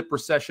double dip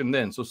recession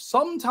then. So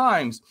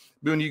sometimes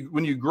when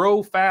you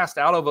grow fast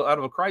out of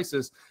a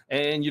crisis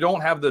and you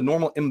don't have the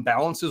normal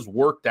imbalances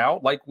worked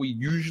out like we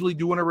usually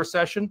do in a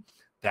recession,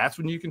 that's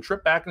when you can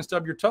trip back and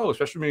stub your toe,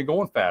 especially when you're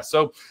going fast.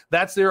 So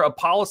that's a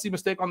policy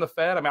mistake on the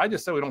Fed. I mean, I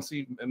just said we don't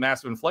see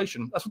massive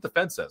inflation. That's what the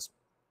Fed says.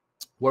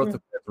 What if the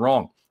Fed's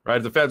wrong? Right?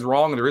 If the Fed's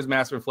wrong and there is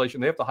massive inflation,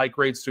 they have to hike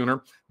rates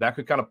sooner. That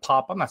could kind of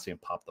pop. I'm not saying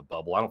pop the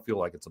bubble. I don't feel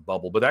like it's a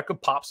bubble, but that could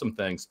pop some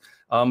things.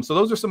 So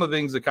those are some of the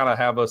things that kind of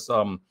have us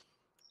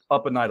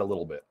up at night a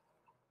little bit.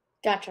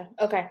 Gotcha.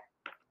 Okay.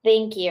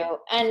 Thank you.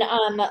 And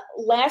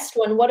last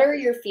one, what are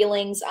your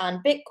feelings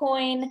on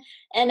Bitcoin,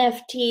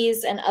 NFTs,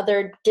 and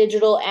other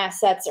digital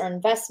assets or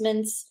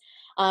investments?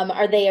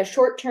 Are they a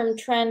short-term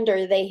trend or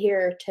are they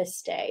here to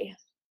stay?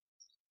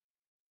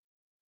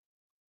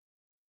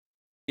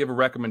 Give a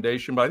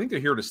recommendation, but I think they're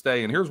here to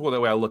stay. And here's the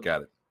way I look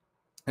at it.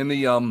 In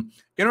the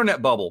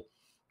internet bubble,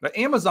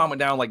 Amazon went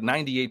down like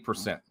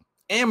 98%.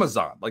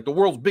 Amazon, like the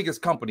world's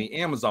biggest company,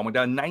 Amazon went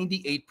down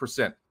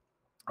 98%.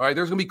 All right,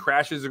 there's going to be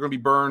crashes, there's going to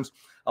be burns.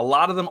 A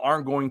lot of them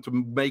aren't going to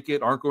make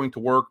it, aren't going to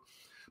work.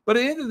 But at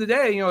the end of the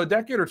day, a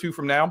decade or two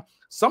from now,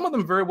 some of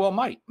them very well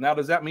might. Now,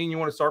 does that mean you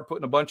want to start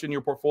putting a bunch in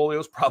your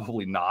portfolios?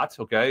 Probably not.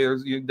 Okay,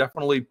 you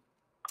definitely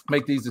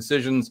make these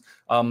decisions,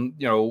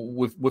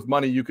 with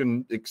money you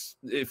can,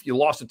 if you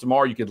lost it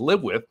tomorrow, you could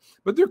live with.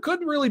 But there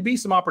could really be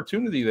some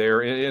opportunity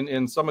there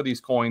in some of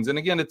these coins. And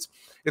again, it's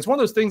one of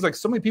those things, like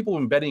so many people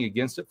have been betting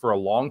against it for a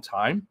long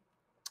time.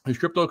 These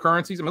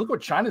cryptocurrencies. I mean, look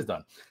what China's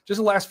done. Just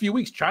the last few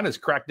weeks, China's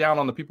cracked down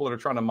on the people that are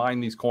trying to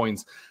mine these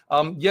coins.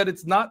 Yet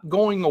it's not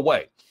going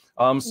away.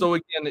 So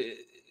again,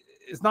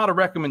 it's not a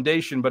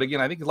recommendation, but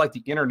again, I think it's like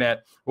the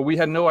internet where we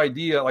had no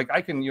idea. Like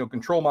I can,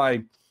 control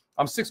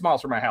I'm 6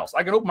 miles from my house.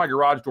 I can open my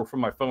garage door from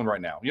my phone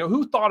right now.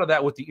 Who thought of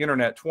that with the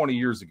internet 20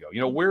 years ago?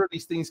 Where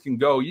these things can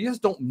go, you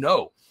just don't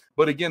know.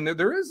 But again,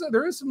 there is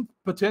some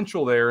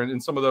potential there in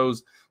some of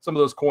those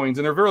coins,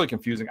 and they're very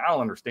confusing. I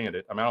don't understand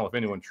it. I mean, I don't know if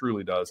anyone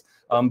truly does.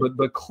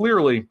 But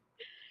clearly,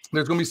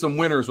 there's going to be some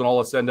winners when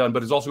all is said and done. But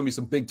there's also going to be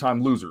some big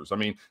time losers. I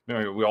mean,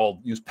 we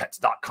all use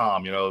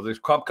pets.com. There's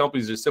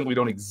companies that simply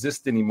don't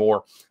exist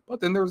anymore. But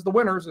then there's the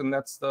winners, and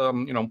that's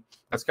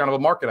that's kind of a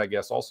market, I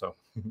guess, also.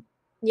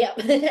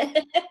 Yep.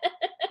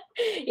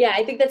 Yeah,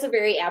 I think that's a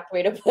very apt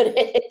way to put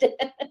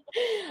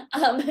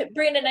it.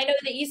 Brandon, I know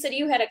that you said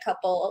you had a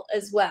couple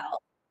as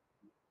well.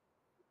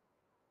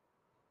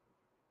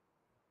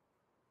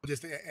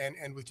 Just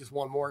and with just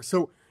one more.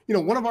 So,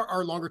 one of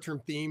our longer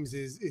term themes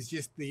is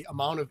just the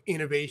amount of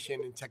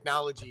innovation and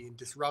technology and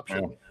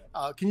disruption.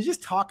 Can you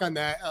just talk on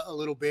that a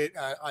little bit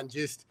on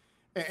just,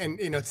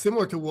 and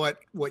similar to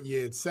what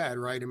you had said,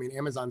 right? I mean,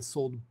 Amazon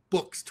sold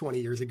books 20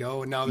 years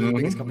ago, and now they're the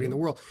biggest company in the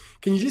world.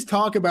 Can you just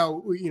talk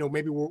about,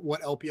 maybe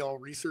what LPL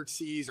Research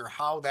sees or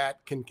how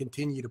that can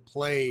continue to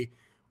play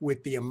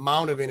with the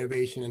amount of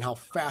innovation and how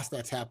fast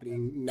that's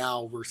happening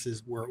now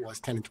versus where it was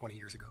 10 and 20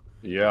 years ago?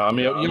 Yeah, I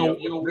mean,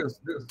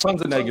 there's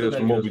tons of negatives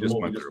from what we just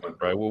went through,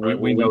 right? Well,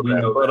 we know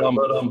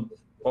that,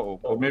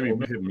 but maybe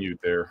hit mute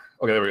there.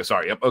 Okay, there we go.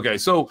 Sorry. Yep. Okay,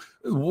 so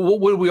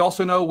what we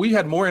also know, we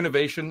had more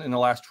innovation in the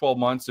last 12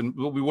 months than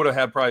we would have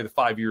had probably the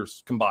 5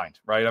 years combined,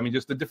 right? I mean,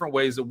 just the different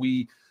ways that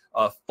we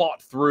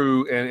thought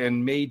through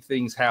and made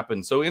things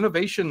happen. So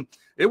innovation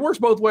it works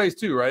both ways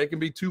too, right? It can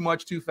be too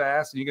much too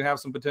fast, and you can have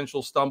some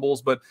potential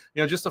stumbles. But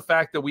just the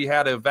fact that we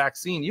had a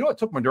vaccine, it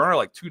took Moderna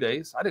like 2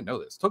 days. I didn't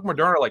know this. It took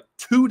Moderna like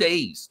 2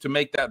 days to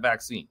make that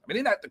vaccine. I mean,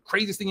 isn't that the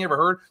craziest thing you ever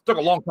heard? It took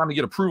a long time to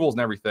get approvals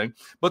and everything.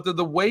 But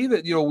the way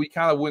that we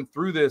kind of went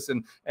through this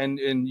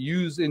and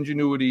use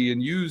ingenuity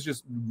and use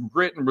just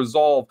grit and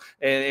resolve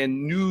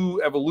and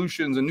new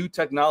evolutions and new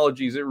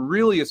technologies, it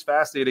really is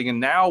fascinating. And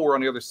now we're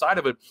on the other side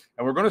of it,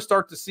 and we're going to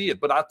start to see it.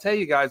 But I'll tell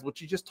you guys,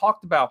 what you just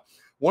talked about,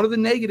 one of the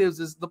negatives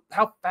is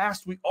how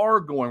fast we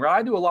are going, right?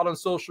 I do a lot on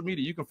social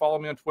media. You can follow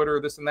me on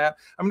Twitter, this and that.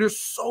 I mean, there's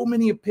so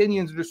many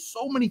opinions. There's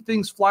so many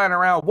things flying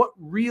around. What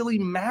really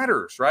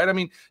matters, right? I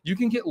mean, you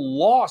can get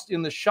lost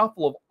in the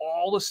shuffle of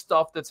all the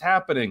stuff that's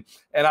happening.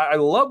 And I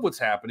love what's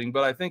happening,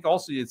 but I think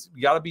also you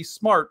got to be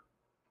smart.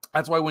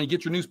 That's why when you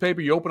get your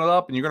newspaper, you open it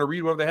up and you're going to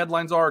read whatever the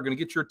headlines are, going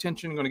to get your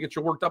attention, going to get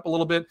you worked up a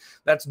little bit.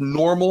 That's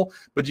normal,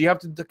 but you have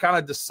to kind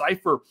of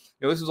decipher,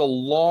 this is a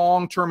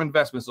long-term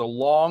investment. It's a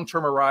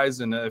long-term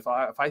horizon. If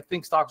I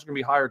think stocks are going to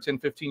be higher 10,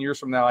 15 years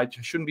from now, I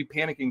shouldn't be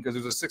panicking because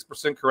there's a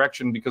 6%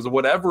 correction because of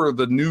whatever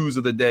the news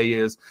of the day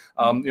is,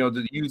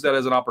 to use that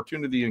as an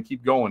opportunity and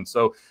keep going.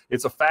 So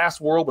it's a fast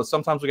world, but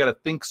sometimes we got to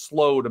think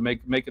slow to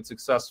make it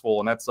successful.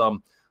 And that's,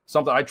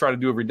 something I try to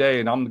do every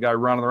day, and I'm the guy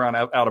running around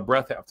out of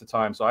breath half the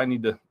time. So I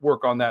need to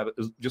work on that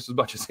just as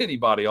much as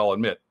anybody, I'll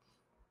admit.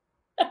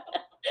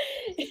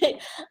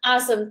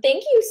 Awesome.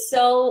 Thank you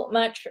so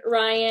much,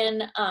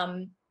 Ryan.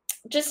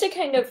 Just to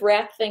kind of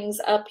wrap things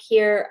up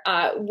here,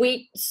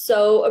 we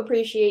so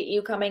appreciate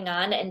you coming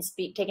on and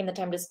taking the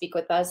time to speak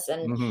with us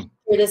and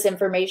share this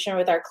information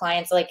with our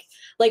clients. Like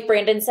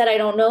Brandon said, I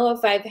don't know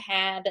if I've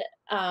had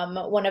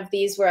one of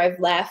these where I've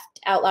laughed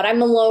out loud.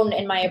 I'm alone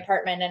in my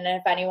apartment, and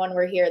if anyone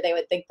were here, they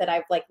would think that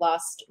I've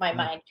lost my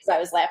mind because I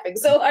was laughing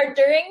so hard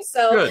during.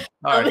 So good.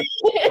 All right.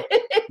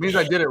 Means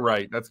I did it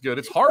right. That's good.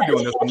 It's hard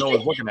doing this when no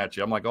one's looking at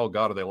you. I'm like, oh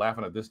God, are they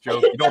laughing at this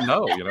joke? You don't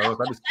know, I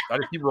just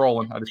keep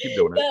rolling. I just keep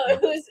doing it. No,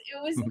 it was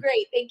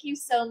great. Thank you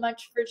so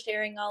much for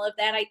sharing all of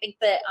that. I think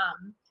that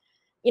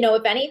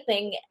if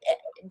anything,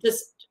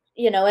 just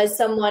as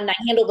someone, I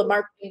handle the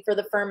marketing for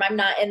the firm. I'm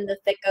not in the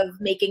thick of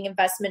making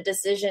investment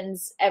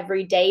decisions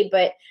every day,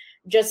 but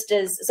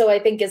I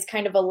think as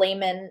kind of a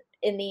layman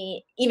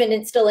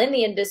still in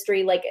the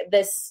industry,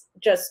 this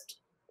just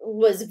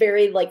was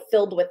very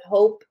filled with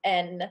hope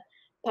and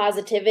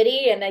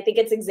positivity. And I think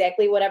it's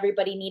exactly what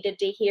everybody needed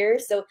to hear.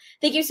 So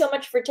thank you so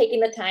much for taking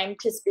the time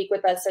to speak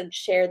with us and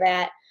share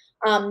that.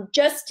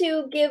 Just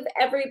to give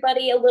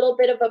everybody a little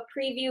bit of a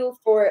preview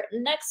for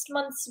next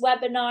month's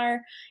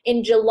webinar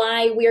in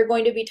July, we are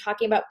going to be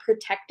talking about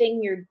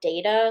protecting your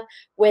data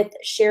with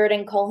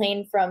Sheridan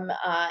Culhane from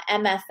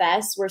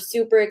MFS. We're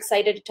super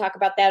excited to talk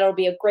about that. It'll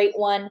be a great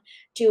one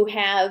to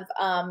have,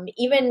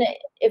 even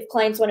if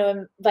clients want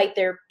to invite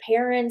their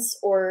parents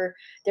or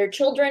their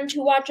children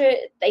to watch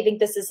it. I think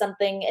this is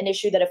an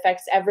issue that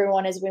affects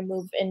everyone as we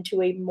move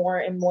into a more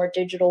and more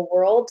digital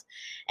world.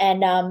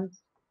 And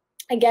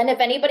again, if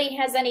anybody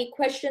has any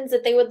questions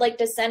that they would like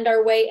to send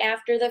our way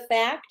after the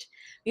fact,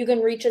 you can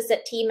reach us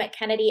at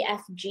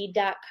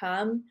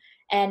team@kennedyfg.com.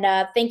 And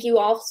thank you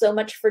all so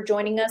much for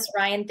joining us.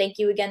 Ryan, thank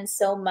you again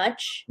so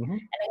much. And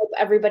I hope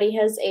everybody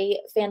has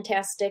a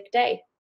fantastic day.